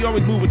 Groove. How you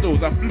always move with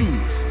those? I flew.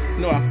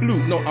 No, I'm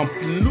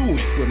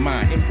fluent with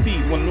mine.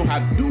 MCs wanna know how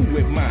to do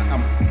with mine.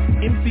 I'm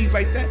MCs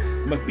like that.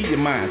 Must be your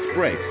mind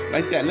spray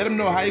like that. Let them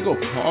know how you go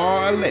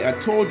parlay. I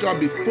told y'all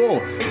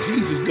before.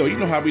 Jesus though, you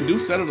know how we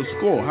do. Settle the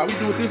score. How we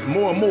do with this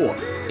more and more.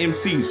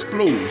 MCs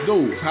flows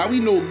those. How we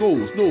know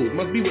goes those.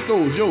 Must be with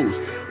those yo's.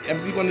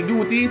 What we gonna do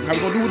with these? How we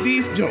gonna do with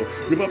these? Yo,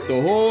 rip up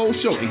the whole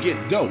show and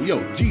get dough. Yo,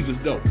 Jesus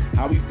though.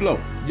 How we flow.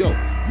 Yo,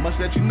 must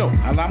let you know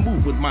how I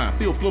move with mine.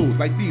 Feel flows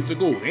like these to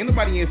go. Ain't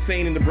nobody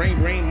insane in the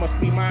brain. Must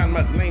be mine.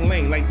 Must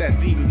lane like that.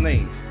 Jesus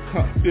name.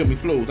 Feel me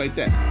flows like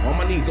that. All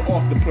my needs are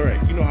off the prey.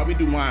 You know how we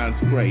do mine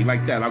spray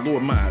like that. I go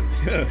with mine.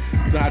 You know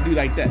how I do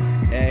like that.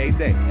 Every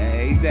day.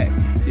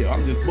 Yeah,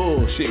 I'm just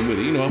bullshitting with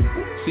it. You know,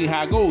 see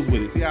how it goes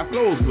with it. See how it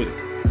flows with it.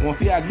 I want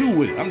to see how I do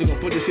with it. I'm just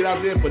gonna put this shit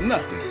out there for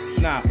nothing.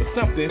 Nah, for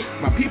something,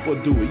 my people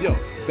do it. Yo,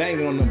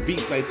 banging on them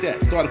beats like that.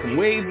 Started from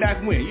way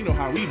back when. You know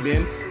how we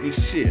been. This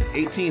shit,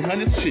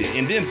 1800s shit,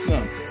 and then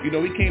some. You know,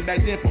 we came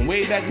back then from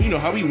way back. You know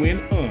how we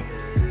win.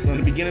 From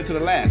the beginning to the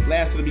last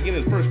to the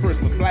beginning, first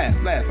person was blast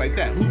like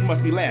that. Who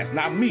must be last?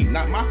 Not me,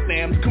 not my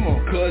fams. Come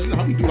on, cuz, you know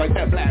how we do like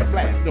that,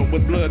 blast. No,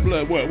 but blood,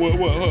 what?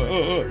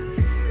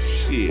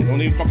 Shit,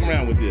 don't even fuck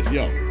around with this,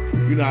 yo.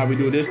 You know how we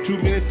do this, 2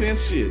 minutes in,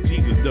 shit,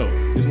 Jesus though.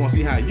 Just wanna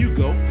see how you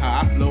go,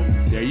 how I flow.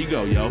 There you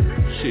go, yo.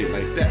 Shit,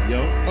 like that,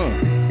 yo.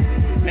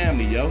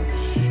 Family, yo.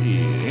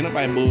 Shit, ain't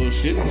nobody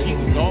bullshit.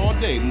 Jesus all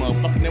day,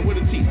 motherfucking them with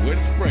the teeth, with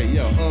the spray,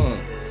 yo.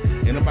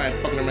 Ain't nobody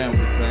fucking around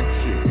with this thing.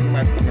 Shit, ain't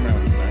nobody fucking around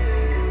with this thing.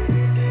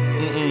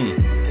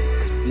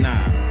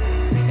 Nah,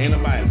 ain't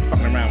nobody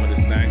fucking around with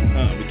this thing.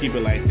 We keep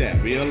it like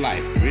that. Real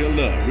life, real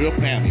love, real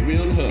family,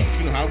 real love.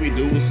 You know how we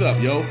do. What's up,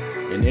 yo?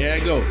 And there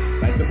it go.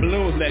 Like the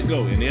balloons let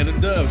go. And there the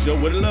doves, yo.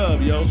 With the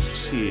love, yo.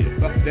 Shit,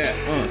 fuck that.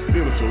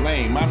 Spiritual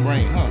lane, my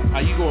brain, How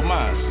you go with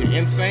mine? Shit,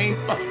 insane?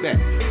 Fuck that.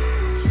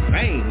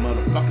 Same,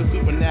 motherfucker.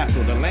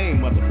 Supernatural, the lame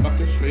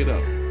motherfucker. Straight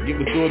up. Get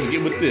with those and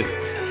get with this.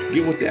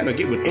 Get with that or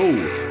get with those.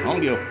 I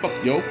don't give a fuck,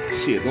 yo.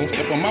 Shit, don't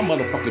step on my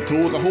motherfucking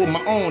toes. I hold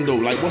my own, though.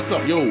 Like, what's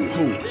up, yo?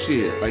 Who?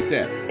 Shit, like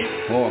that.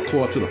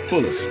 Hardcore to the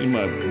fullest. You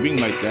must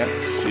ring like that.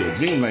 Shit,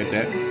 dream like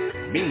that.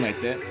 Beam like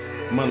that.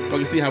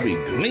 Motherfucker, see how we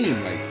gleam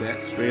like that.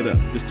 Straight up.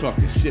 Just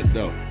talking shit,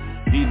 though.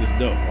 Jesus,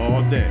 though.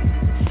 All day.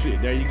 Shit,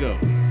 there you go.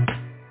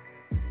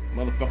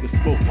 Motherfucker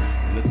spoken.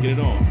 Let's get it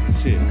on.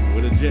 Shit,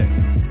 with a jet.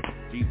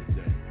 Jesus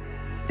day.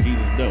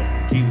 Jesus, though.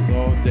 Jesus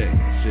all day.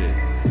 Shit.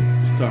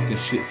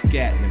 Talking shit,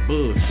 scatting and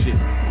bullshit.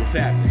 What's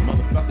happening,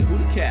 motherfucker? Who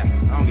the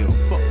captain? I don't give a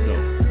fuck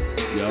though,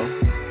 yo.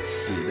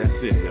 Shit,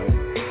 that's it, yo.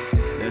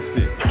 That's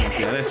it.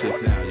 Okay, that shit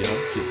sound, yo.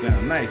 Shit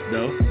sound nice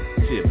though.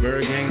 Shit,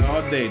 ByrdGang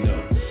all day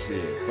though.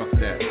 Shit, fuck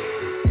that.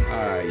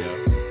 Alright, yo.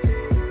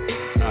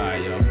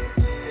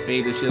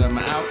 Fade this shit on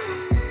my out.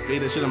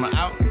 Straight up.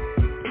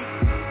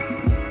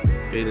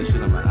 Fade this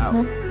shit on my out.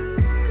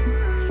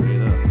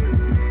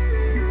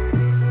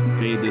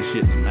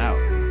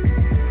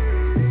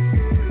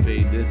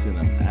 Fade this and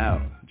I'm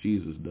out.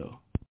 Jesus though.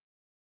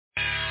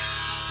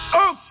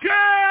 Okay!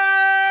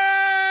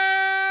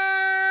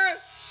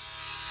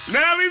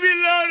 Now we be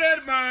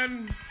loaded,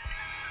 man.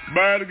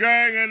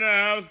 ByrdGang in the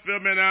house, fill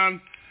me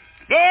down.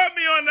 Throw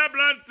me on the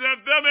blunt,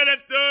 fill me let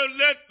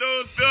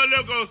those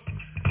go.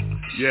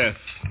 Yes.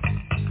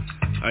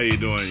 How you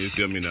doing? You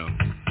feel me now?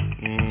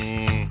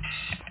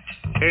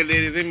 Hey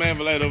ladies, anybody have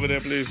a light over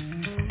there, please?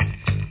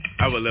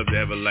 I would love to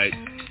have a light.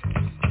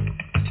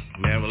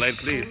 May I have a light,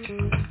 please?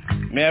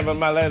 May I have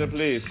my lighter,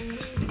 please?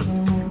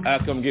 I'll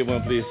come get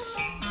one, please.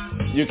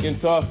 You can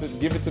toss it.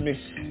 Give it to me.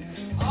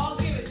 I'll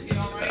give it to you,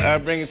 all right?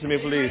 Bring it to me,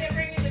 please.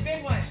 Bring you the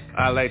big one.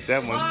 I like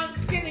that one. Long,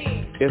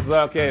 skinny. It's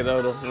okay,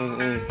 though.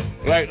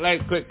 Like,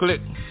 click.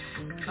 Okay,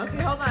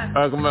 hold on.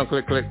 Come on,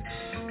 click. This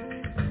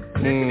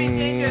can be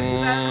dangerous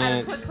because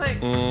I put click.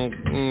 Oh,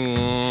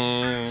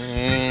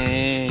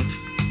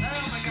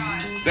 my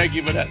God. Thank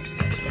you for that.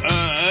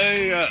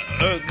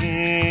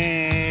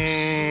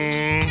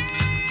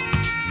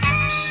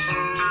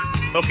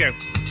 Okay,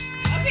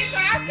 so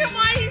ask him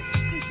why he's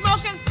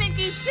smoking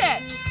stinky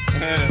shit.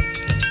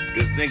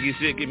 This stinky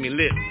shit get me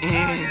lit. You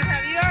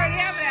already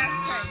have an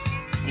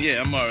ashtray.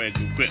 Yeah, I'm already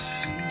too I quick.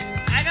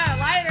 got a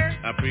lighter.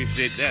 I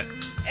appreciate that.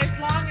 It's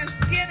long and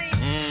skinny.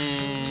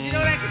 You know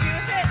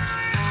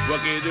What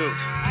can you do?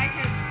 I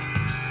can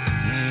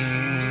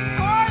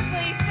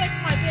hardly flick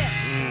my dick.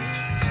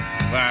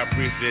 Well, I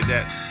appreciate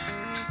that.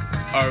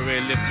 Already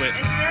liquid.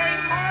 It's very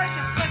hard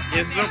to flick my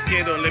It's dick.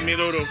 okay though. Let me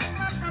do though.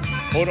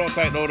 Hold on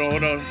tight. Hold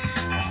on.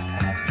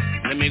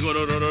 Let me go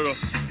though.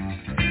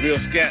 Real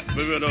scat.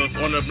 Real those.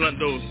 One of the blunt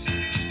those.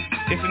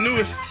 It's the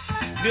newest.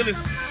 Willis.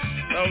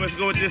 Let's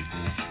go with this.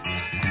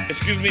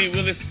 Excuse me,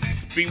 Willis.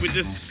 Speak with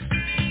this.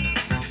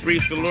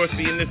 Priest the Lord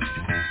in this.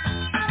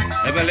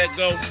 As I let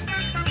go.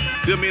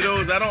 Feel me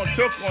those. I don't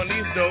choke on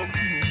these though.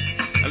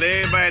 I let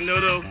everybody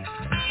know though.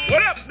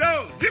 What up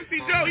though?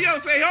 Gypsy Joe,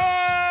 yo, say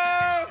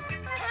ho!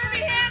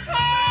 Herbie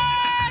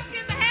Hancock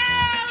in the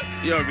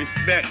house! Yo,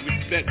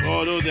 respect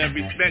all those that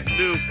respect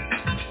do.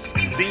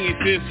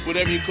 Geniuses,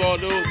 whatever you call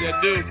those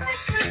that do.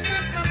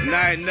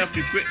 Not enough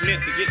equipment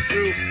to get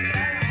through.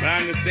 But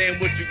I understand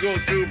what you go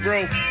through,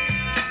 bro.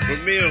 For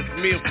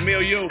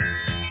meal, yo.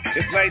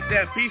 It's like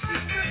that,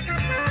 pieces.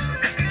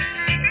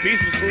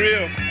 Pieces for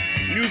real.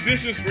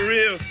 Musicians for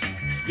real.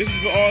 This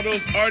is for all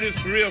those artists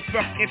for real.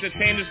 Fuck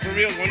entertainers for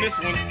real on this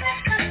one.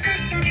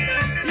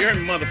 You heard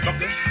me,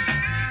 motherfucker.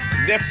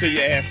 Death to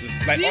your asses.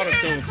 Like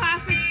auto-tune.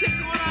 Classic shit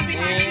going on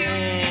behind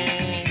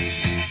you.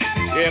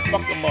 Yeah,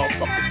 fuck them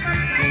motherfuckers.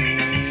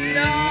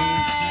 No,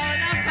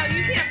 not so.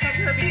 You can't fuck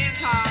Herbie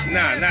Hancock.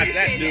 Nah, not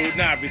that dude.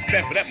 Nah,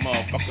 respect for that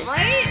motherfucker.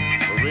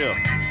 Right? For real.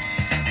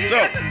 You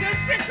got some good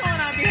shit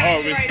going on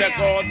behind you right now. Respect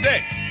all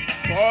day.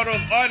 For all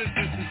those artists,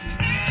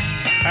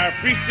 I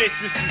appreciate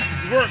this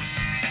work.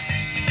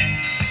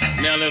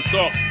 Now let's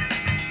talk.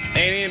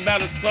 Ain't even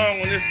about a song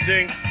on this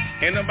thing.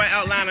 Ain't nobody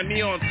outlining me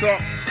on talk.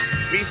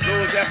 Peace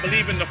those that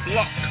believe in the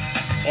flock.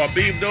 Or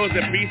believe those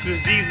that peace is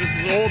Jesus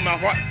is all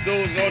my heart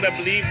those and all that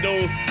believe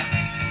those.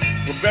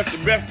 From breath to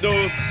breath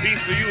those.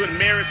 Peace to you and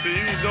marriage to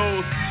you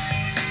those.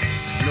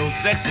 No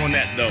sex on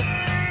that though.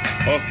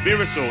 Or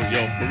spiritual,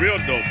 yo. For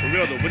real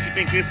though. What you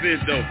think this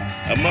is though?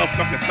 A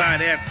motherfucking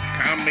side-ass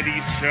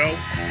comedy show?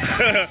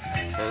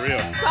 For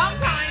real.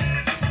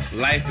 Sometimes.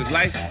 Life is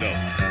life though.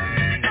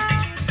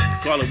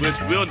 Call it which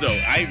will though.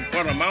 I even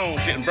thought of my own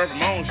shit and burped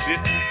my own shit.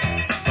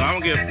 So I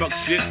don't give a fuck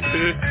shit.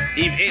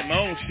 Even ate my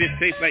own shit,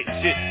 tastes like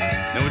shit.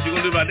 Now what you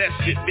gonna do about that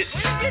shit, bitch?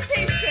 It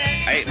tastes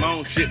shit. I ate my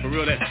own shit, for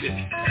real, that shit.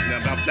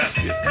 Now about that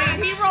shit. Wait,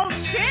 he rolled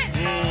shit?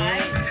 I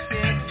ate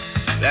shit.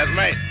 That's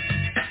right.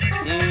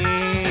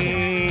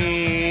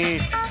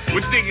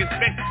 What you think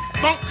expect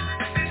funk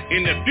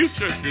in the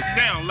future to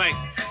sound like,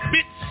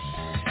 bitch?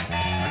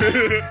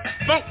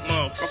 Funk,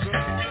 motherfucker.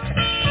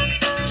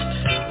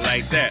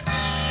 Like that.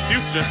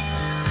 Future.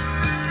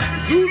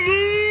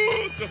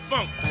 Zulu to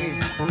funk.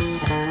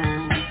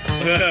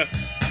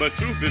 But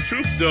truth is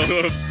truth though.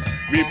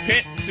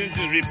 Repentance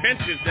is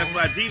repentance. That's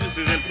why Jesus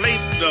is in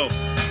place though.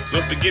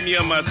 So forgive me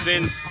of my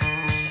sins.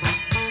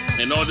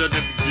 And all that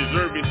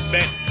deserve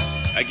respect,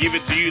 I give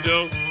it to you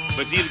though.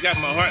 But Jesus got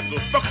my heart, so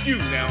fuck you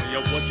now, yo.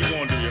 What you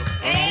gonna do, yo?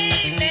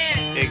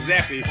 Amen.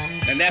 Exactly.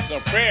 And that's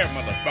a prayer,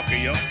 motherfucker,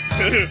 yo.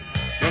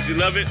 Don't you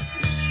love it?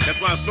 That's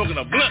why I'm smoking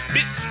a blunt,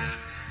 bitch.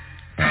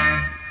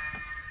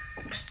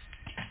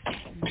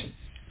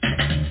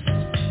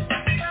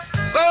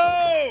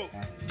 Oh!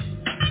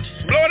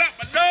 Blow it up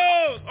my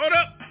nose! Hold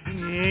up!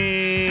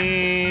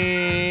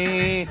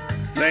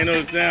 That ain't no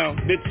sound,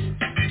 bitch.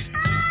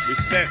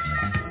 Respect.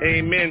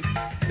 Amen.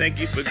 Thank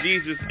you for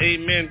Jesus.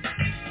 Amen.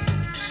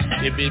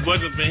 If it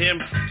wasn't for him,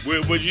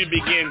 where would you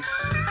begin?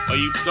 Or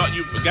you thought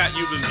you forgot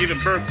you was giving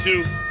birth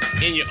to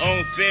in your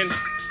own sin?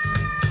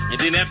 And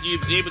then after you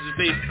was able to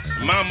say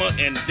mama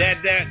and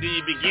dada, do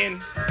you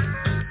begin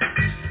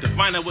to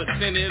find out what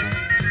sin is?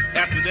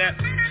 After that,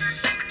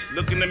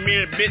 look in the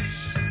mirror, bitch.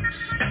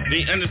 Do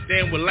you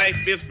understand what life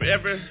is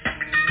forever?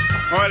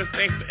 Hardest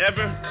thing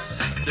forever?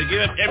 To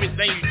give up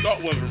everything you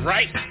thought was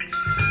right?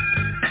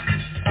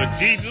 For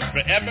Jesus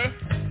forever?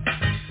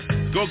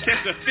 Go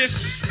catch a fish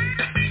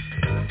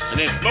and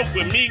then smoke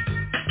with me.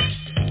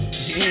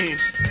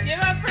 Give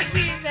up for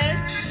Jesus.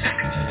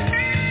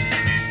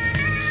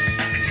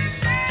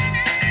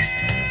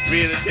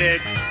 Free the dead.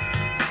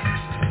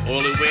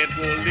 Only way it's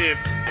gonna live.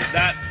 If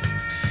not,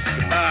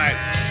 goodbye.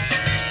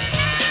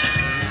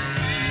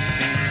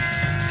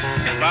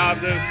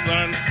 Father,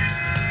 Son,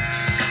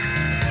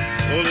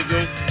 Holy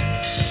Ghost,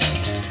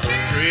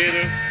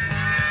 Creator.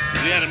 We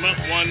had him up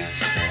one.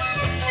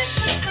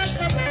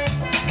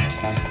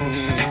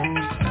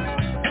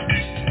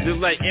 Just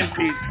like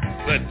empty,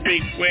 but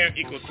 3 square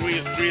equals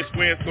 3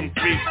 squares, some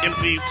 3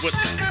 empty, but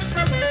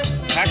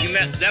how can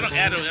that don't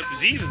add up to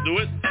Jesus do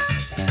it?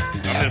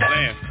 I'm just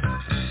saying.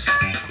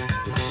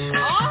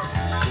 Huh?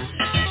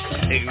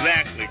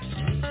 Exactly.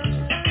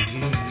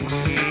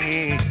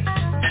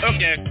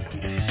 Okay.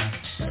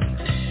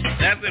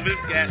 That's it,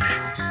 this cat.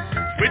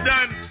 We're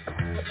done.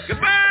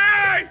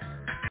 Goodbye!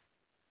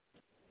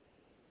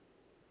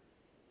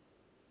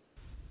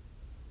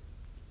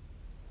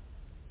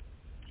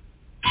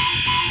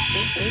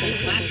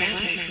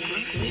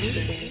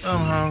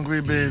 I'm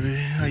hungry, baby.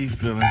 How you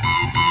feeling?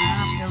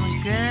 I'm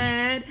feeling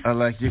good. I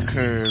like your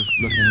curves.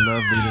 Looking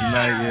lovely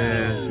tonight,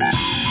 yeah.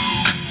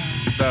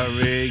 Start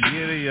red,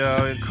 get it,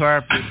 y'all. And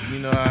carpet, you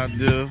know how I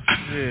do.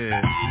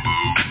 Yeah.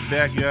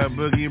 Backyard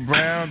Boogie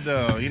Brown,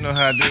 though. You know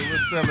how I do.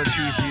 What's up,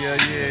 Leticia?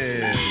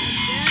 Yeah.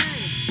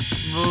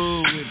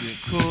 Smooth with it,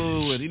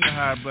 cool with it. You know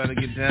how I better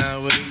get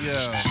down with it,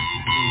 yo.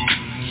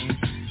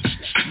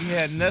 You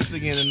had nothing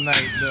again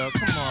tonight, though.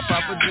 Come on,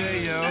 Papa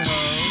J, yo, ho.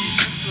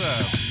 What's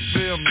up?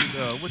 Feel me,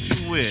 though. What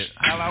you with?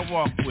 How I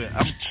walk with?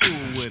 I'm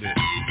cool with it.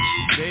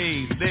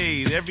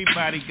 Days.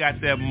 Everybody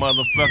got that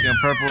motherfucking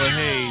purple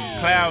haze.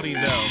 Cloudy,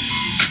 though.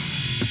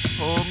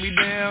 Hold me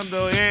down,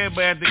 though.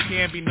 Everybody at the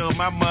camp, you know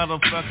my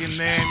motherfucking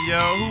name,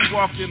 yo. Who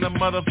walked in the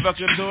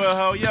motherfucking door,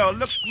 ho? Yo,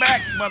 look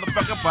back,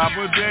 motherfucker,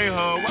 Papa J,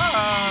 ho.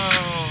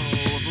 Whoa.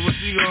 So what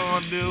you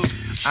gonna do?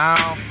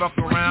 I don't fuck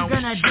around. What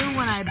you gonna do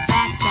when I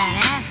back that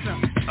ass up?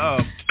 Oh,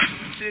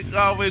 chick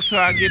always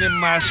try to get in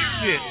my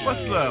shit.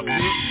 What's up,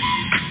 bitch?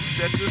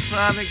 Set the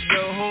Sonic,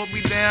 though. Hold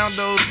me down,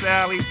 though,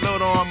 Sally.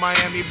 Float on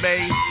Miami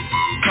Bay.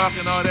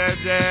 Talking all that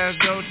jazz,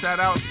 though. Shout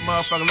out,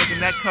 motherfucker.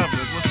 Looking at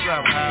covers. What's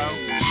up, how?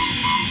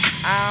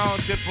 I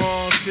don't tip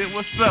on shit.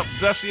 What's up,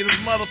 Dusty? This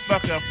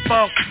motherfucker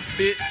funk,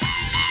 bitch.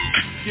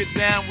 Get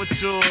down with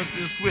yours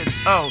and switch.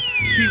 Oh,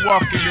 keep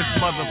walking this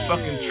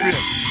motherfucking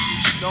trip.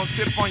 Don't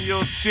tip on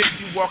your shit.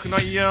 You walking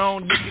on your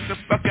own. Get the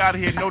fuck out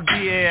of here. No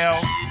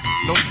DL.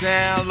 No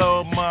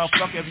download,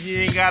 motherfucker. If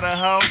you ain't got a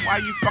hoe, why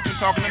you fucking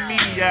talking to me,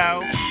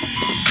 yo?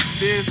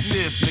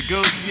 Business,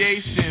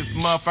 negotiations,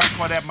 motherfucker.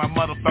 Call that my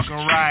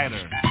motherfucking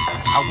rider.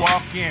 I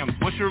walk in.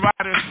 What's your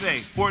rider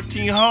say?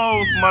 14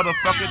 hoes,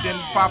 motherfucker, then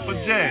Papa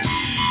J.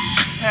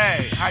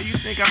 Hey, how you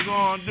think I'm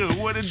gonna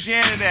do? Where the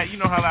Janet at? You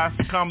know how I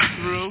come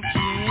through.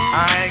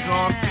 I ain't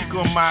gonna speak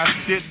on my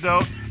shit,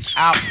 though.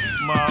 Out,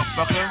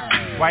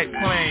 motherfucker. White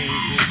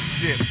plains and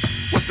shit.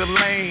 What's the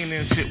lane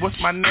and shit? What's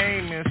my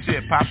name and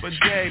shit? Papa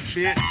J,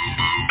 bitch.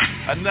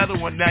 Another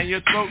one down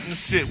your throat and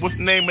shit. What's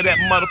the name of that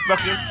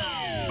motherfucker?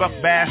 Fuck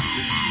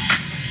bastard.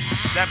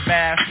 That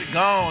bastard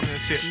gone and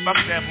shit. Fuck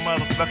that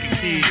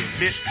motherfucking kid,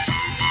 bitch.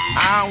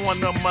 I don't want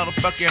no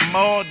motherfucking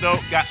more, though.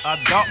 Got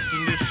adults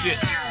in this shit.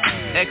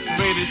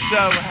 X-rated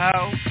show,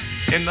 ho.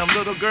 And them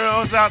little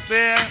girls out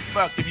there,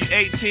 fuck, if you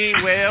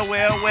 18,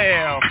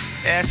 well.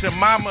 Ask your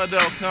mama,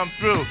 though, come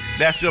through.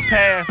 That's your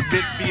pass,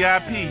 bitch,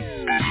 VIP.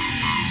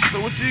 So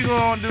what you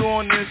gonna do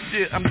on this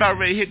shit? I'm about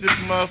ready to hit this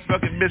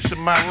motherfucking bitch to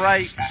my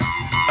right.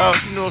 Oh,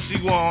 you know what she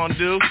gonna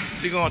do?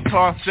 She gonna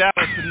toss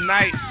salad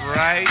tonight,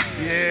 right?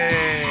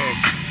 Yeah.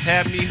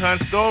 Have me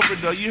hunched over,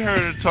 though. You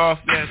heard her toss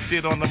that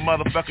shit on the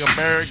motherfucking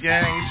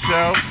ByrdGang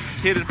show.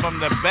 Hit it from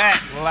the back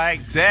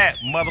like that.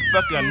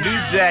 Motherfucker,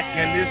 New Jack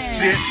and this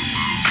shit.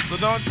 So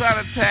don't try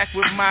to attack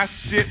with my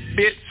shit,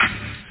 bitch.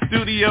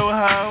 Studio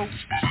ho.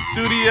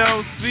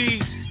 Studio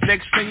C.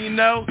 Next thing you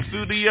know,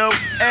 Studio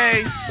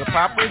A. The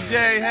Papa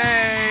J,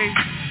 hey.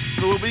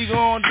 So what we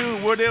gonna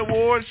do? Where the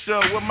award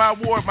show? Where my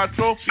award, my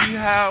trophy,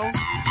 how?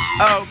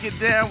 Oh, get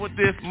down with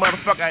this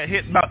motherfucker. I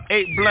hit about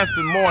 8 blunts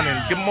in the morning.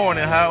 Good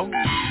morning, ho.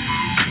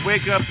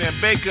 Wake up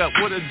and bake up.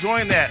 Where the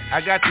joint at?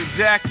 I got the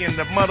Jack and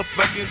the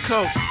motherfucking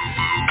Coke.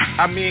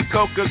 I mean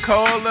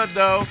Coca-Cola,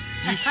 though.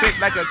 You sick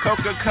like a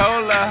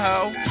Coca-Cola,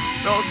 ho.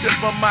 Don't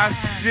tip on my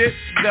shit,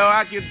 though.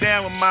 I get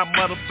down with my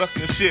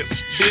motherfucking shit,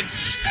 bitch.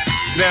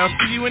 Now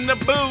see you in the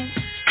boo.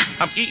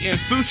 I'm eating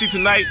sushi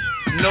tonight.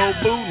 No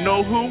boo,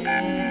 no who.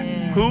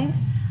 Who?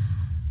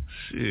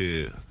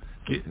 Shit.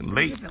 Getting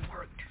late.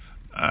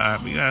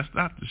 Alright, we gotta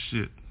stop the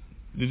shit.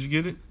 Did you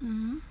get it?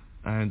 Mm-hmm.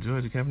 I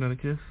enjoyed it. Can I have another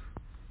kiss?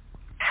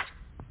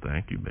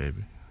 Thank you,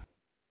 baby.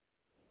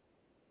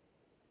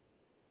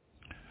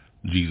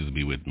 Jesus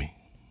be with me.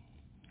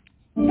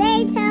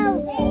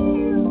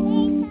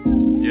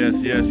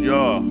 Yes,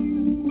 y'all.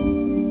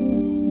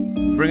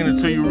 Bringing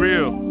it to you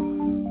real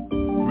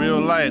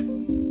life.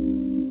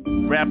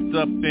 Wrapped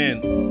up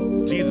in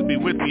Jesus be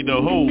with me, the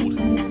hold.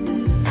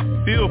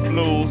 Feel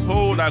flows,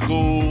 hold I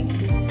go.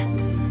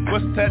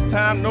 What's that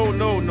time? No.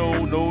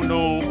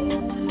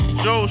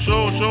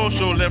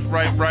 Show, left,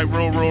 right,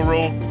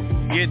 roll.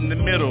 Get in the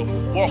middle,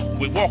 walk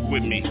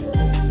with me.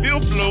 Feel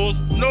flows,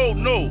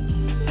 no.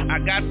 I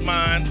got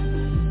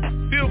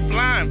mine. Feel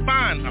flying,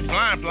 fine. I'm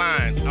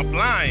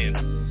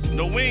flying.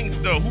 No wings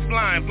though, who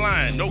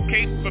flying? No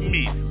cape for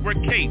me. We're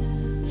Kate.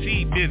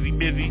 She busy.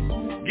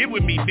 Get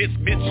with me,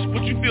 bitch.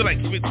 What you feel like,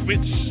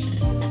 switch?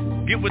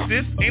 Get with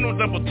this, ain't no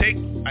double take.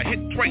 I hit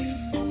twice.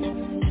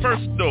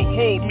 First though,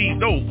 hold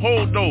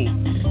though.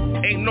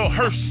 Ain't no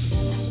hearse.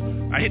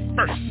 I hit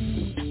first.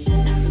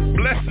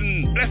 Blessing.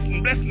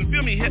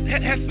 Feel me,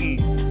 hessing.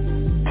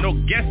 No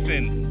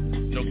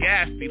guessing. No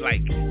gassy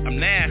like. I'm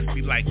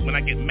nasty like. When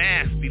I get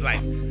masty like.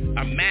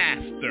 I'm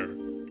master.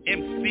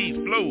 MC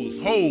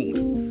flows, hold.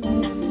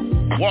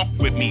 Walk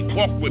with me.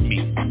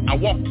 I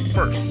walk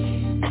first.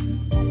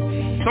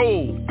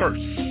 Soul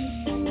first.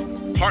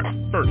 Heart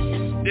first.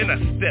 Then I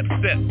step.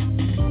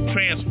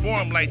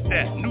 Transform like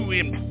that. New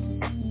in.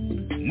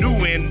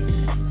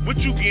 What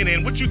you get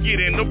in?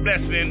 No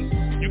blessing.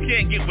 You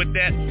can't get with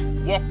that.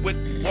 Walk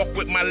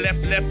with my left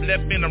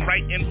and I'm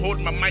right and hold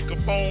my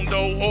microphone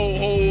though.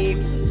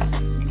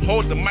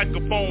 Hold the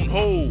microphone,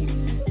 hold.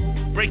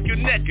 Break your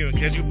neck in it,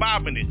 cause you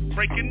bobbing it.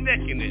 Break your neck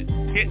in it,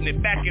 hitting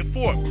it back and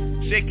forth,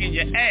 shaking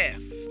your ass.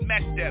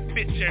 Smack that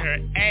bitch in her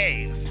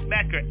ass,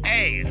 smack her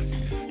ass.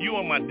 You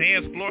on my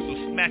dance floor, so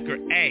smack her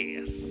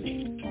ass.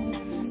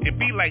 It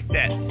be like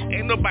that,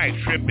 ain't nobody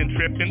tripping.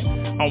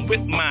 I'm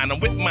with mine,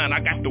 I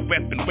got the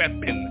weapon.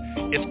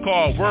 It's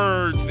called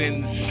words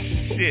and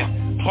shit,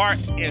 heart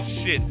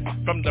and shit,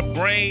 from the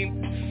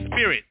brain,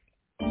 spirit.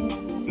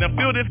 Now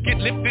feel this, get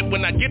lifted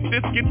when I get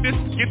this,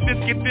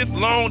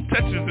 long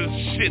touches this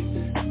shit.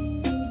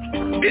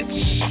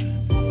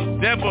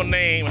 Bitch, devil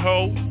name,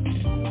 ho.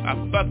 I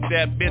fucked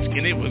that bitch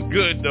and it was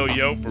good though,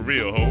 yo, for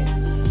real, ho.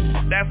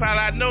 That's how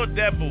I know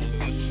devils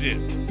and shit.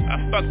 I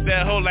fucked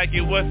that hoe like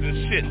it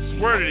wasn't shit,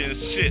 squirted and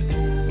shit.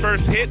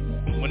 First hit,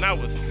 when I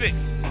was 6.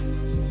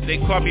 They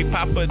called me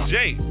Papa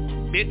J,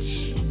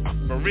 bitch.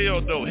 For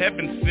real though,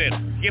 heaven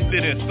sent,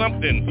 gifted in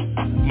something.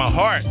 My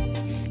heart,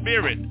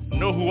 spirit,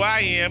 know who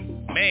I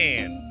am,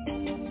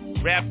 man.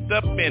 Wrapped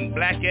up in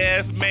black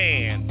ass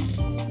man.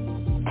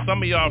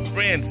 Some of y'all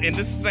friends in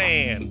the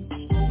sand.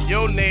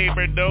 Yo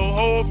neighbor though,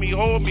 hold me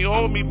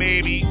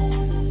baby.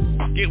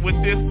 Get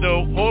with this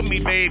though, hold me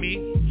baby.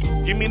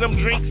 Give me them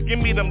drinks.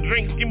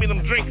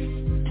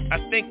 I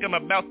think I'm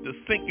about to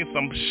sink in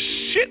some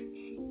shit,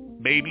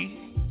 baby.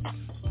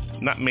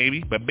 Not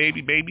maybe, but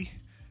baby.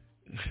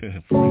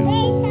 For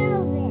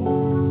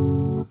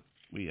real.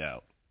 We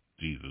out.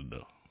 Jesus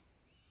though.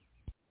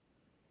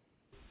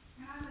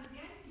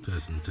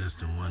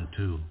 Testing 1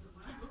 2.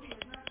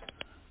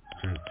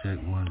 Check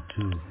 1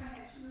 2.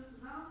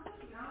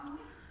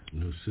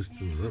 New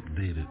system's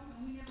updated.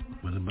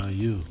 What about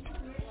you?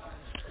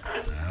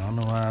 I don't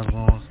know how it's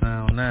gonna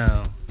sound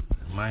now.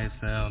 It might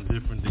sound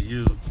different to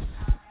you.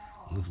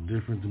 It looks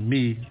different to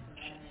me.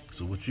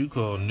 So what you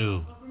call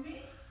new?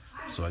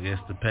 So I guess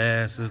the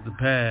past is the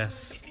past.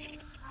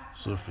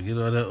 So forget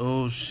all that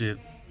old shit.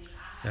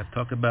 Gotta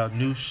talk about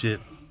new shit.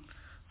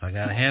 I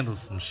gotta handle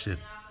some shit.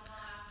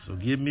 So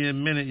give me a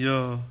minute,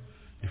 y'all.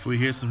 Before you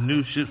hear some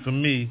new shit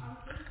from me,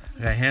 I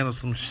gotta handle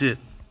some shit.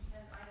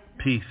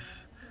 Peace.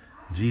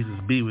 Jesus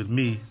be with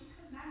me.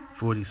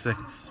 40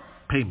 seconds.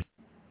 Pay me.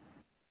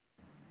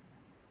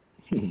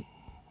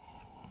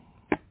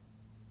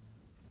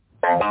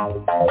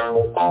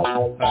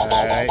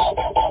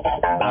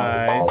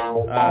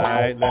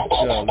 Alright, let's go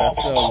a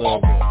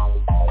little bit.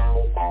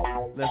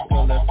 Let's go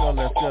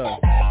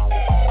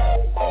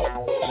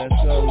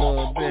a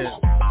little bit.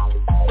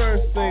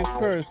 First things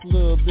first,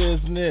 little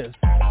business.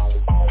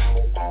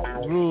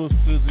 Rules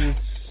to this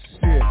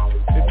shit.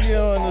 If you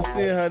don't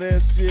understand how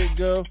that shit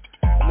go,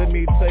 let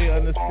me tell you,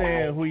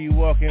 understand who you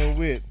walking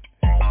with.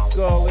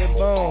 Skull and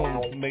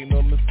bones, make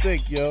no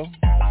mistake, yo.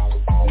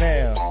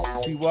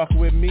 Now, she walking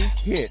with me,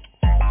 hit.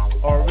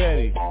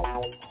 Already,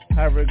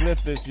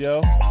 hieroglyphics,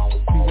 yo.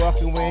 She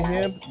walking with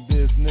him,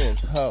 business,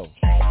 ho.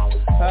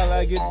 How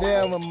I get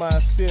down with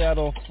my shit, I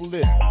don't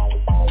flip.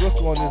 Look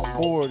on this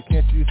board,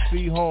 can't you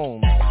see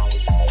home?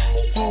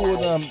 2 of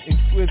them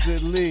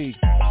exquisitely.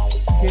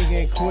 King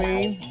and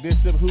queen,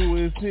 bishop, who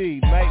is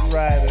he? Knight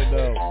rider,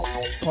 though.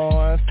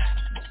 Pawns,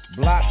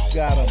 blocks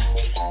got him.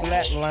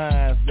 Flat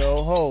lines,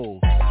 though, ho.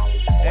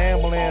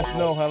 Ambulance,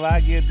 know how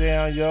I get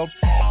down, yo.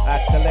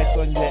 I collect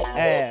on your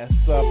ass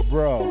up,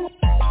 bro.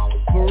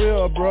 For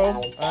real, bro,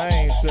 I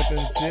ain't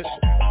tripping shit.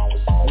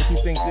 What you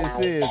think this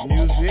is,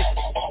 music?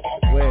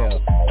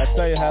 Well, I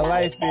tell you how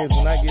life is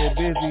when I get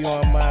busy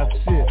on my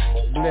shit.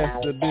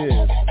 Bless the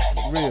biz,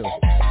 real.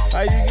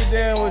 How you get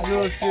down with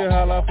your shit,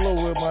 how I flow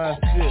with my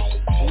shit.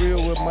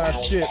 Real with my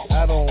shit,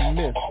 I don't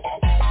miss.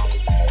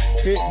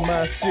 Hit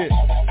my shit,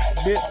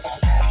 bitch.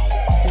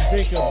 You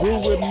drink a brew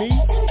with me?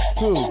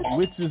 Who?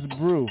 Which is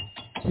brew?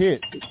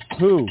 Hit,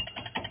 who?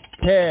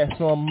 Pass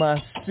on my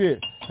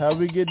shit. How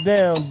we get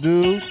down,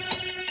 dude?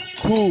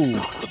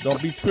 Cool.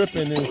 Don't be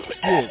tripping and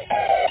shit.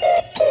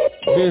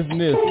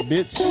 Business,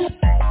 bitch.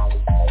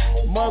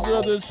 Mother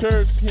of the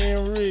church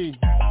can't read.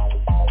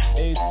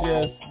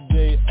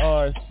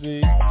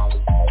 HSJRC.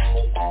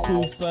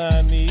 2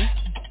 signees.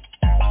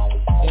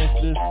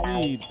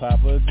 Intercede.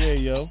 Papa J,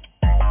 yo.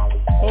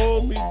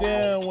 Hold me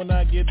down when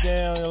I get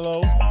down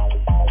low.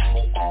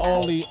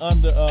 Only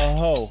under a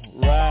hoe.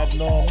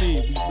 Riding on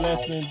me. Be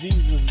blessing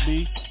Jesus,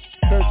 be.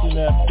 Searching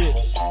that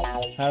bitch.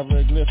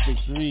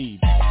 Hieroglyphics read.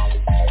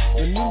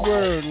 The new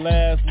word,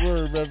 last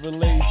word,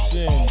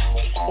 Revelation.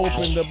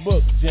 Open the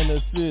book,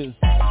 Genesis.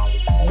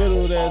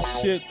 Middle of that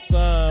shit,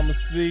 Psalm,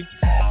 see.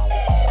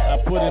 I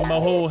put in my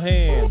whole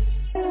hand.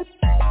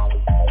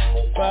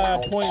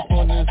 5 points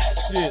on this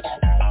shit.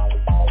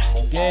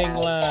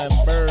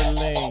 Gangline, bird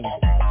lane.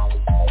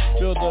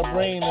 Feel the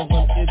brain as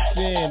I'm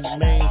itching.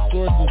 Main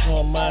sources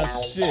on my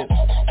shit.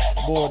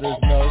 Borders,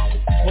 no.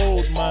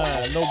 Hold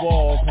mine, no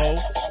walls, ho.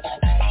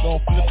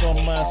 Don't flip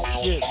on my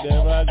shit,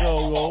 there I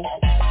go.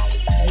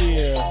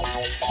 Yeah,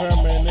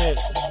 permanent.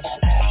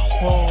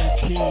 Home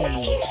team,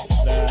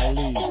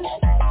 Dali.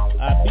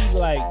 I be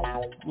like,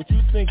 what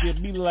you think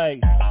it be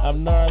like?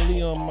 I'm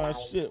gnarly on my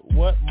shit.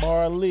 What?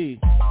 Marley.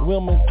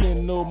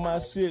 Wilmington know my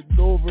shit.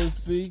 Dover,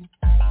 see?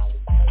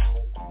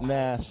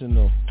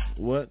 National.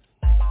 What?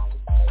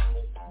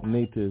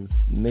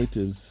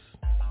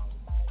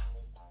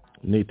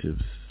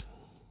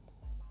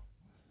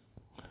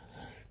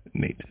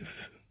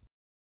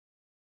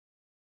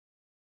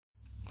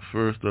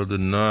 First of the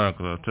nine,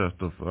 'cause I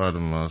testify to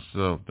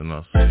myself, then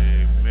I say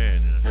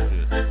amen and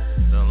shit.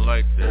 Don't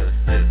like that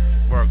shit,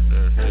 fuck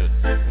that shit.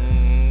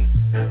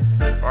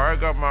 I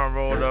got mine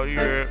rolled out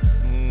here.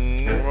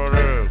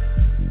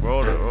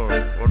 Roll it, oh,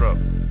 what up?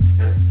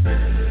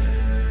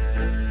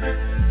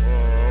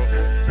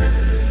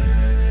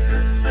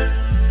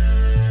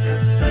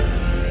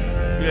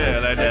 Yeah,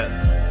 like that.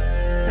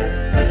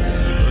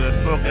 Let's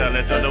smoke out,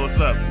 let y'all know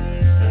what's up.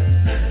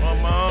 On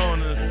my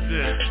own and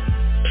shit.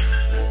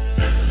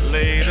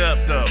 Laid up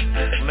though,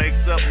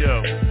 legs up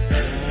yo.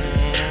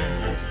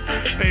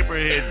 Paper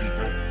hidden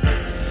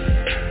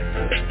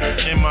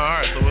in my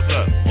heart, so what's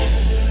up?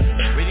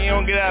 What you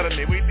gonna get out of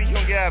me? What you think you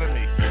gonna get out of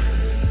me?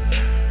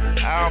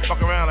 I don't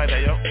fuck around like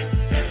that, yo.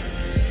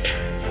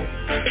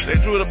 Stay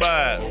true to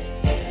vibes.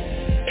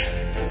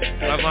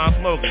 That's why I'm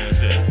smoking and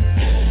shit.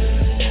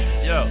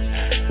 Yo,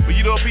 but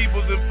you know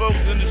peoples and folks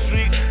in the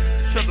street,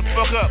 shut the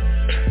fuck up.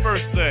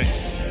 First thing,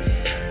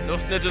 no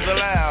snitches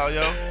allowed,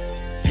 yo.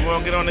 You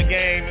wanna get on the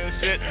game and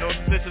shit, no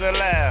snitches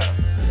allowed.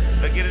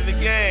 Let's get in the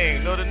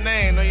game, know the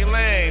name, know your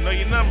lane, know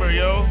your number,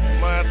 yo.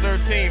 Mine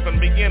 13 from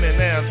the beginning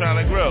now, I'm trying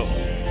to grow.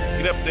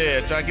 Get up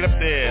there, try to get up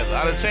there. A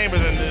lot of chambers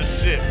in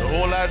this shit, a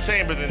whole lot of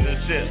chambers in this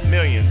shit,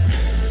 millions.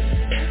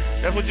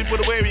 That's what you put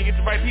away when you get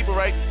the right people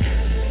right.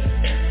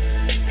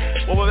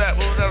 What was that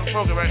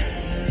smoking, right?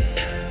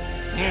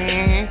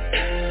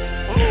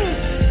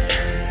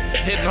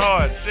 Hitting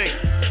hard, shake.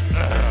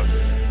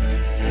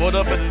 Pulled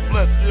up in his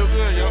blood, feel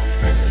good, yo.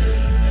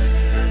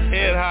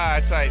 Head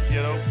high type,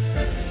 you know.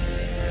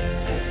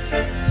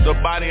 The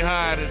body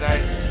high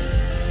tonight.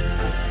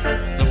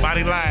 The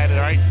body lying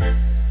tonight.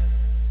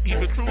 Keep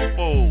it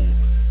truthful.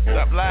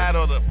 Stop lying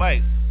on the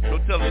mic.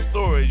 Don't tell the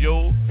story,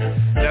 yo.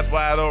 That's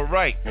why I don't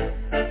write.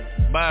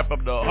 Buy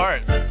from the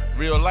heart.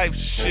 Real life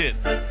shit.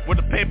 With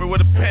the paper,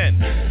 with a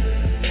pen.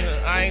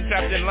 I ain't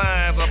trapped in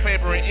lines on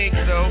paper and ink,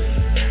 though.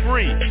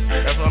 Free.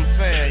 That's what I'm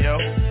saying, yo.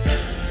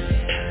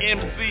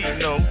 MC,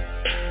 no.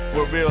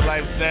 What real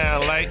life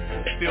sound like.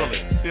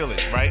 Feel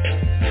it, right?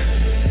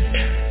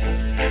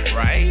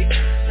 Right?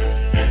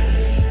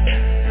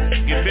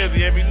 Get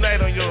busy every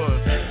night on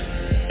yours.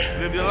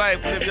 Live your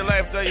life,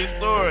 tell your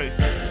story.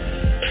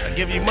 I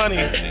give you money,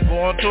 go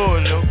on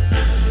tours, yo.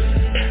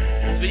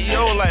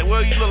 CEO like,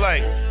 what you look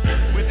like?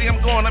 We think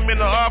I'm going, I'm in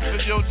the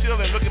office, yo,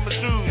 chilling, look at my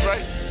shoes,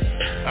 right?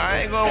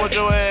 I ain't going with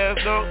your ass,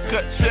 though.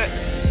 Cut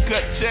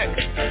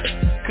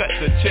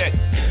the check.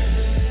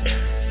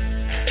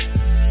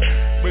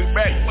 Bring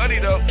back money,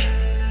 though.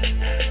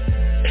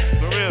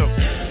 For real.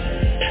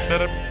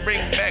 Better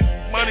bring back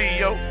money,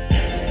 yo.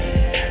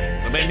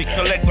 So make me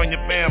collect on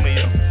your family,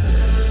 yo.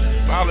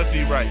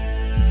 Policy right.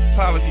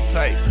 Policy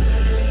tight.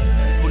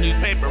 Who needs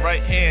paper,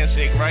 right?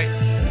 Handshake, right?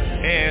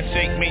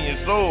 Handshake mean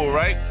your soul,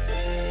 right?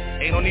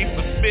 Ain't no need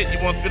for spit. You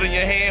want to spit on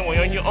your hand when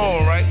you're on your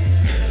own, right?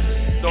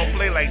 Don't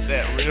play like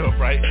that, real,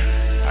 right?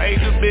 I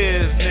ain't do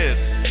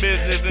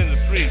business in the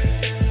street.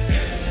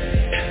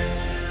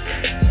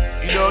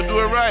 You know, do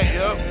it right,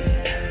 yo.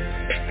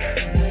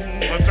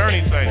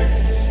 Attorney say.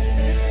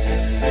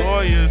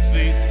 Lawyer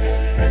see.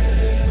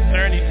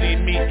 Attorney see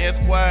me,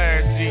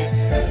 Esquire G.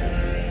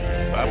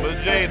 Papa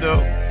J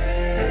though.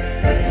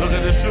 Look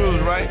at the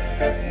shoes, right?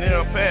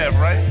 Narrow path,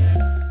 right?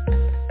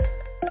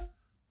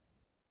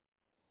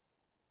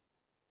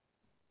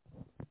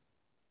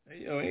 Hey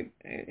yo,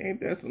 ain't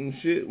that some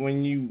shit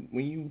when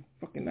you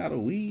fucking out of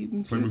weed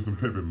and shit? Play me some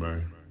pimpin',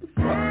 man.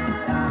 Fuck.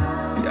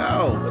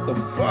 Yo, what the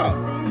fuck?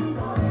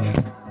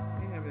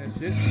 Ain't having that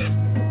shit.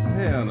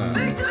 Hell no.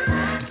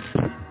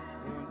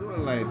 Don't do it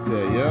like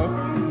that, yo.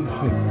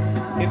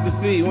 Hit the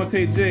C, you wanna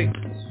take Jake?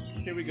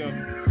 Here we go.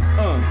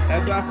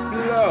 As I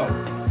flow,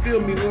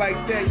 feel me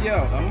like that, yo.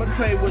 I'ma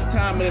tell you what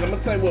time it is. I'ma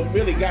tell you what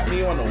really got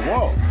me on the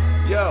wall.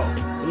 Yo,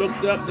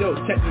 looked up, yo,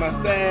 checked my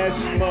stash,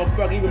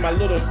 motherfucker, even my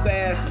little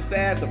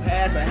stash of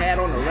hash I had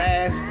on the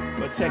rash.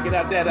 But check it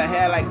out, that I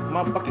had like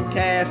motherfucking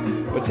cash.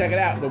 But check it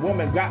out, the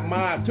woman got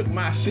mine, took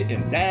my shit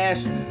and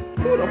dashed.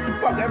 Who the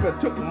fuck ever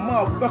took a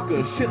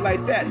motherfucker shit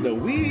like that? The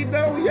weed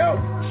though, yo?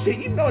 Shit,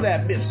 you know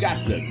that bitch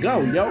got to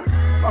go, yo.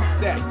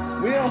 Fuck that.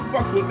 We don't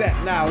fuck with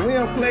that. Nah, we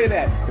don't play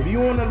that. If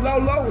you on the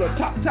low, or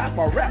top,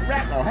 or rap,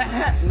 or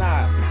hat,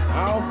 nah.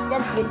 I don't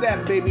fuck with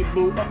that, baby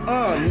boo.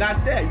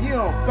 Not that. You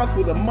don't fuck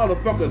with a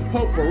motherfucker's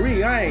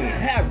potpourri. I ain't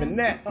having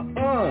that.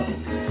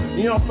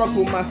 You don't fuck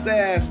with my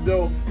stash,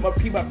 though.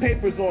 Keep my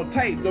papers on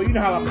tight, though. You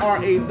know how I'm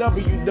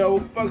R-A-W, though.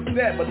 Fuck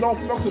that, but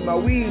don't fuck with my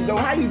weed, though.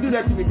 How you do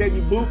that to me,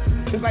 baby boo?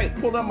 It's like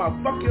pull up my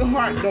fucking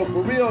heart, though.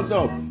 For real,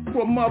 though.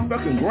 For a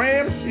motherfucking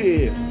gram,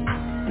 shit.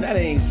 That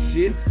ain't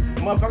shit.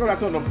 Motherfucker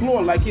like on the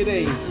floor like it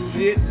ain't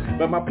shit.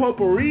 But my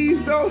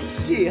potpourris though,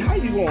 shit, how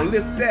you gonna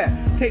lift that?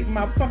 take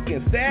my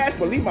fucking stash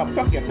but leave my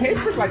fucking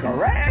papers like a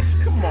rash?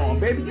 Come on,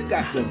 baby, you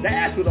got the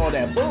dash with all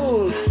that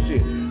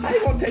bullshit. How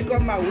you gonna take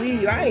off my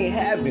weed? I ain't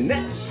having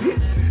that shit.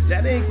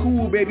 That ain't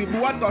cool, baby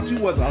boo. I thought you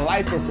was a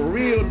lifer for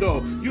real,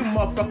 though. You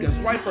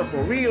motherfucking swiper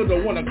for real,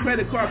 though. Want a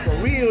credit card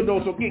for real,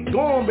 though. So get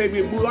going,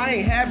 baby boo. I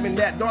ain't having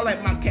that. Don't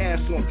like my cash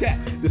on tap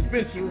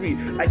dispensary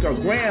like a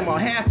gram or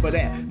half of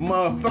that.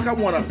 Motherfucker, I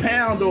want a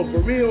pound, though,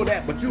 for real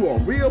that. But you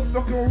a real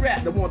fucking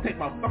rat that want to take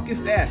my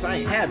fucking stash. I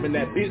ain't having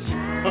that, bitch.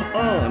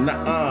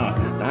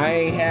 Nuh-uh. I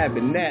ain't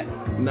having that.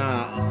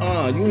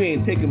 Nah, you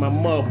ain't taking my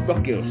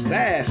motherfucking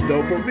stash,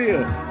 though, for real.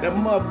 That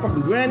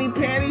motherfucking granny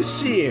panty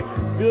shit.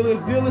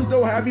 Dealers,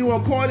 though, however you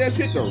wanna call that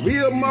shit, the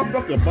real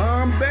motherfucking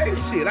Bombay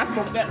shit. I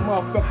smoke that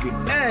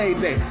motherfucking every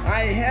day.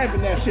 I ain't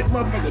having that shit,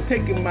 motherfucker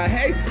taking my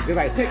hay. It's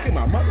like taking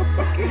my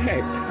motherfucking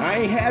hay. I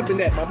ain't having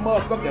that, my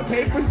motherfucking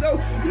papers, though.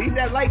 Leave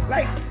that like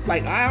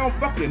I don't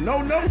fucking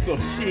know, so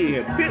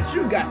shit. Bitch,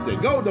 you got to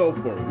go, though,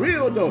 for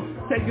real, though.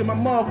 Taking my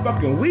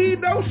motherfucking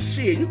weed, though,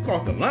 shit. You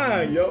crossed the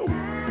line, yo.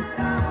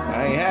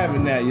 I ain't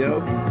having that,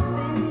 yo.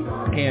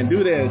 Can't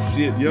do that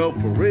shit, yo.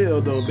 For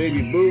real, though,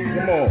 baby boo.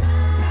 Come on.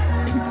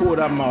 You pulled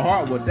out my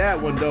heart with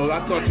that one, though.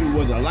 I thought you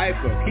was a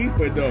lifer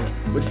keeper, though.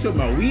 But you took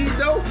my weed,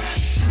 though?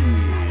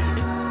 Shit.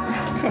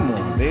 Come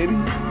on, baby.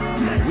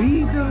 My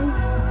weed, though?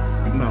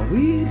 My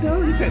weed,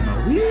 though? You take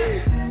my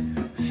weed?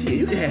 Shit,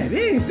 you can have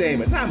anything,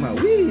 but not my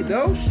weed,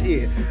 though.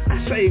 Shit.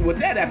 I show you with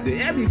that after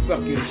every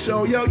fucking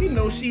show, yo. You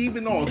know she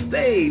even on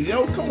stage,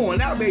 yo. Come on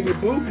out, baby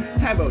boo.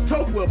 Have a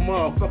talk with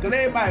motherfucker.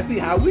 Everybody see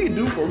how we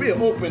do for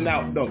real. Open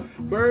out, though.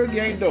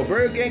 ByrdGang, though.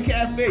 ByrdGang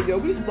Cafe, yo.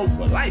 We smoke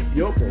for life,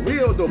 yo. For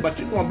real, though. But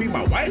you gonna be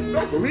my wife,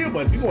 though. For real.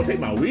 But you gonna take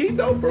my weed,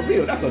 though. For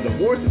real. That's a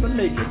divorce in the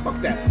making.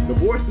 Fuck that.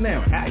 Divorce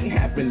now. I ain't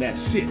having that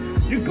shit.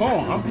 You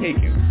gone. I'm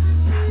taking.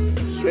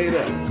 Straight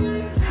up.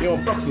 You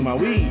don't fuck with my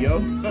weed, yo.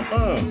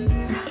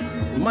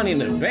 Money in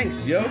the banks,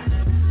 yo.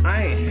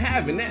 I ain't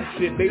having that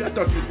shit, baby. I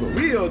thought you was for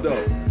real,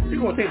 though. You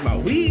gonna take my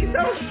weed,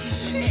 though?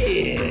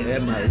 Shit,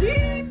 that my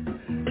weed?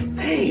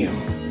 Damn.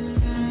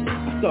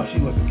 I thought she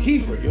was a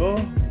keeper, yo.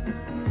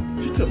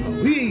 She took my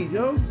weed,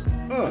 yo.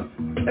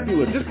 That be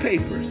with just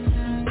papers.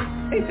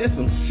 Ain't that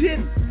some shit?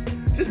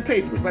 Just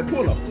papers, like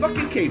pulling a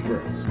fucking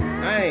caper.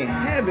 I ain't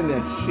having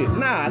that shit.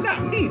 Nah,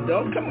 not me,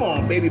 though. Come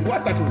on, baby boy.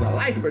 I thought you was a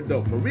lifer,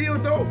 though. For real,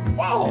 though?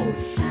 Oh,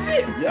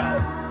 shit,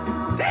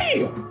 yo.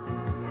 Damn.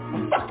 My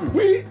fucking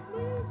weed?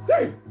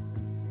 Damn.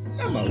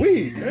 Not my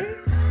weed, man.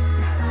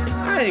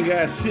 I ain't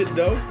got shit,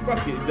 though.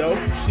 Fuck it, though.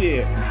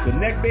 Shit. The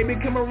next baby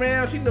come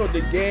around, she know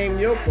the game,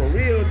 yo. For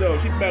real, though.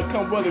 She better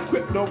come well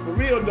equipped, though. For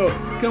real, though.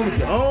 Come with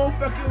your own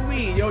fucking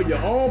weed, yo.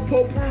 Your own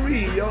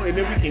potpourri, yo. And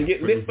then we can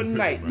get lit for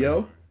night,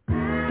 yo.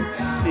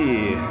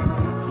 Shit.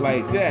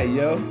 Like that,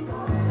 yo.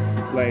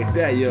 Like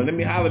that, yo. Let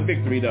me holler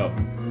victory, though.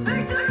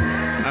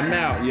 I'm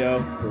out,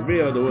 yo. For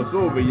real, though. It's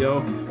over,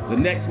 yo. The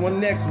next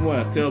one.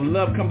 Till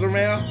love comes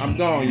around, I'm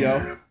gone,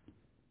 yo.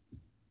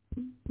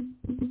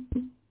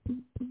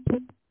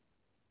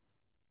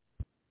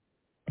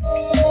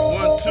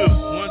 One,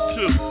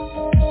 two.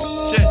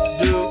 Check,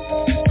 dude.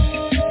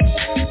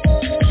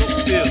 Look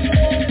still.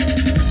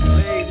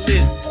 Lay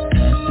lit.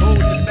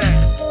 Hold it back.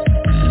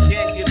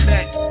 Can't get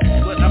back,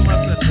 but I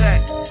must attack.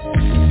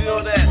 Feel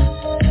that.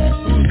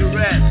 Who's the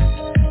rat?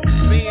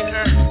 Me and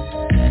her.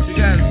 She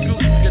got a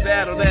scoop,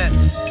 skedaddle that.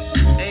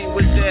 Ain't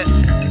with that.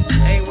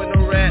 Ain't with no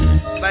rat.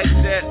 Like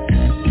that.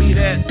 Me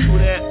that. Do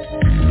that.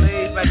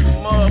 Blaze like a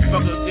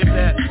motherfucker. Give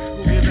that.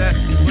 Who give that?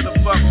 What the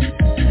fuck?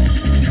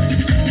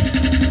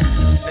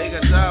 Take a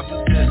job for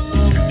this,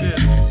 bullshit.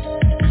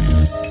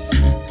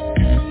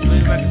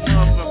 Live like a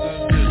motherfucker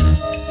and shit.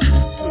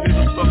 Who gives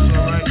a fuck,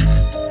 alright?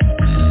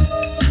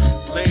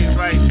 Lay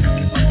right,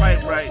 my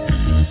pipe right.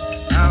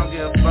 I don't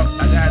give a fuck,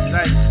 I got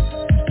dice.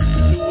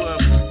 Do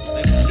up,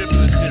 they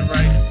stripping this shit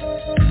right.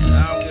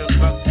 I don't give a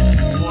fuck,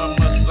 more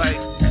must like.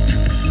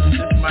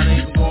 This my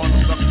neighbor going the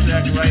fuck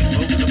track right.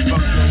 Over the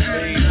fuck, so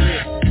lay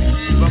lit.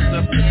 Fucked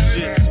up this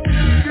shit.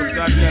 So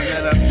goddamn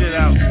that I shit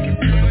out.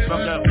 Put the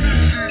fuck up.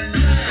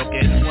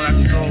 Okay, this one I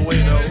can throw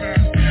away though.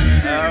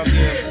 I don't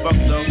give a fuck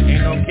though, ain't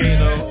okay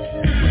though.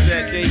 What's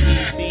that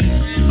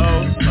J-E-C-O?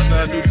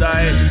 Another new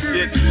diet and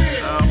shit.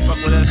 I don't fuck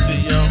with that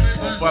shit, yo.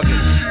 Don't fuck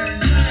it.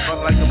 Fuck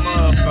like a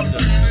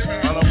motherfucker.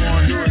 All I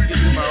wanna do is give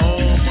you my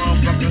own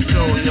motherfucking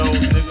show, yo,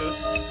 nigga.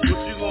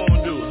 What you gonna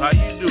do? How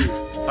you do?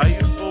 How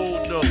you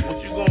fold though? What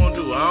you gonna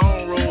do? I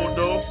don't roll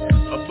though.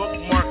 A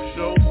bookmark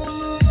show.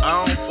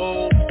 I don't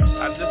fold.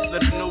 I just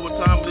let you know what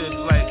time it is,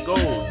 like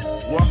gold.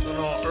 Walking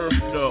on earth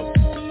though.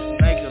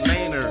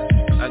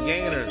 A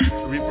gainer,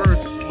 reverse,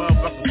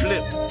 motherfucking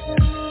flip,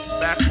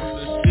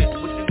 backwards and shit.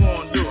 What you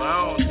gonna do? I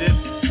don't dip.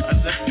 I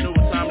just know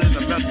what time it is. I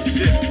left the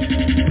shit.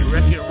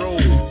 Wreck it, roll,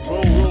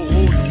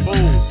 hold the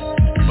bowl.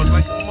 But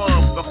like a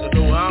motherfucker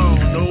though, I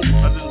don't know.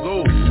 I just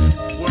go.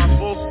 What I'm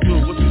supposed to do?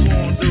 What you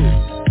gonna do?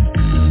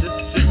 This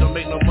shit don't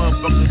make no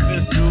motherfucking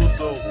sense, dude.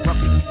 So fuck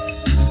it.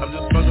 I'm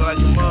just fucking like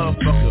a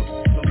motherfucker.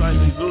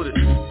 Sometimes included.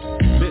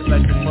 Bit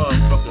like a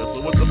motherfucker.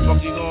 So what the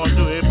fuck you gonna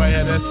do? Everybody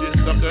had that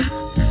shit, sucker.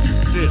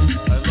 Shit.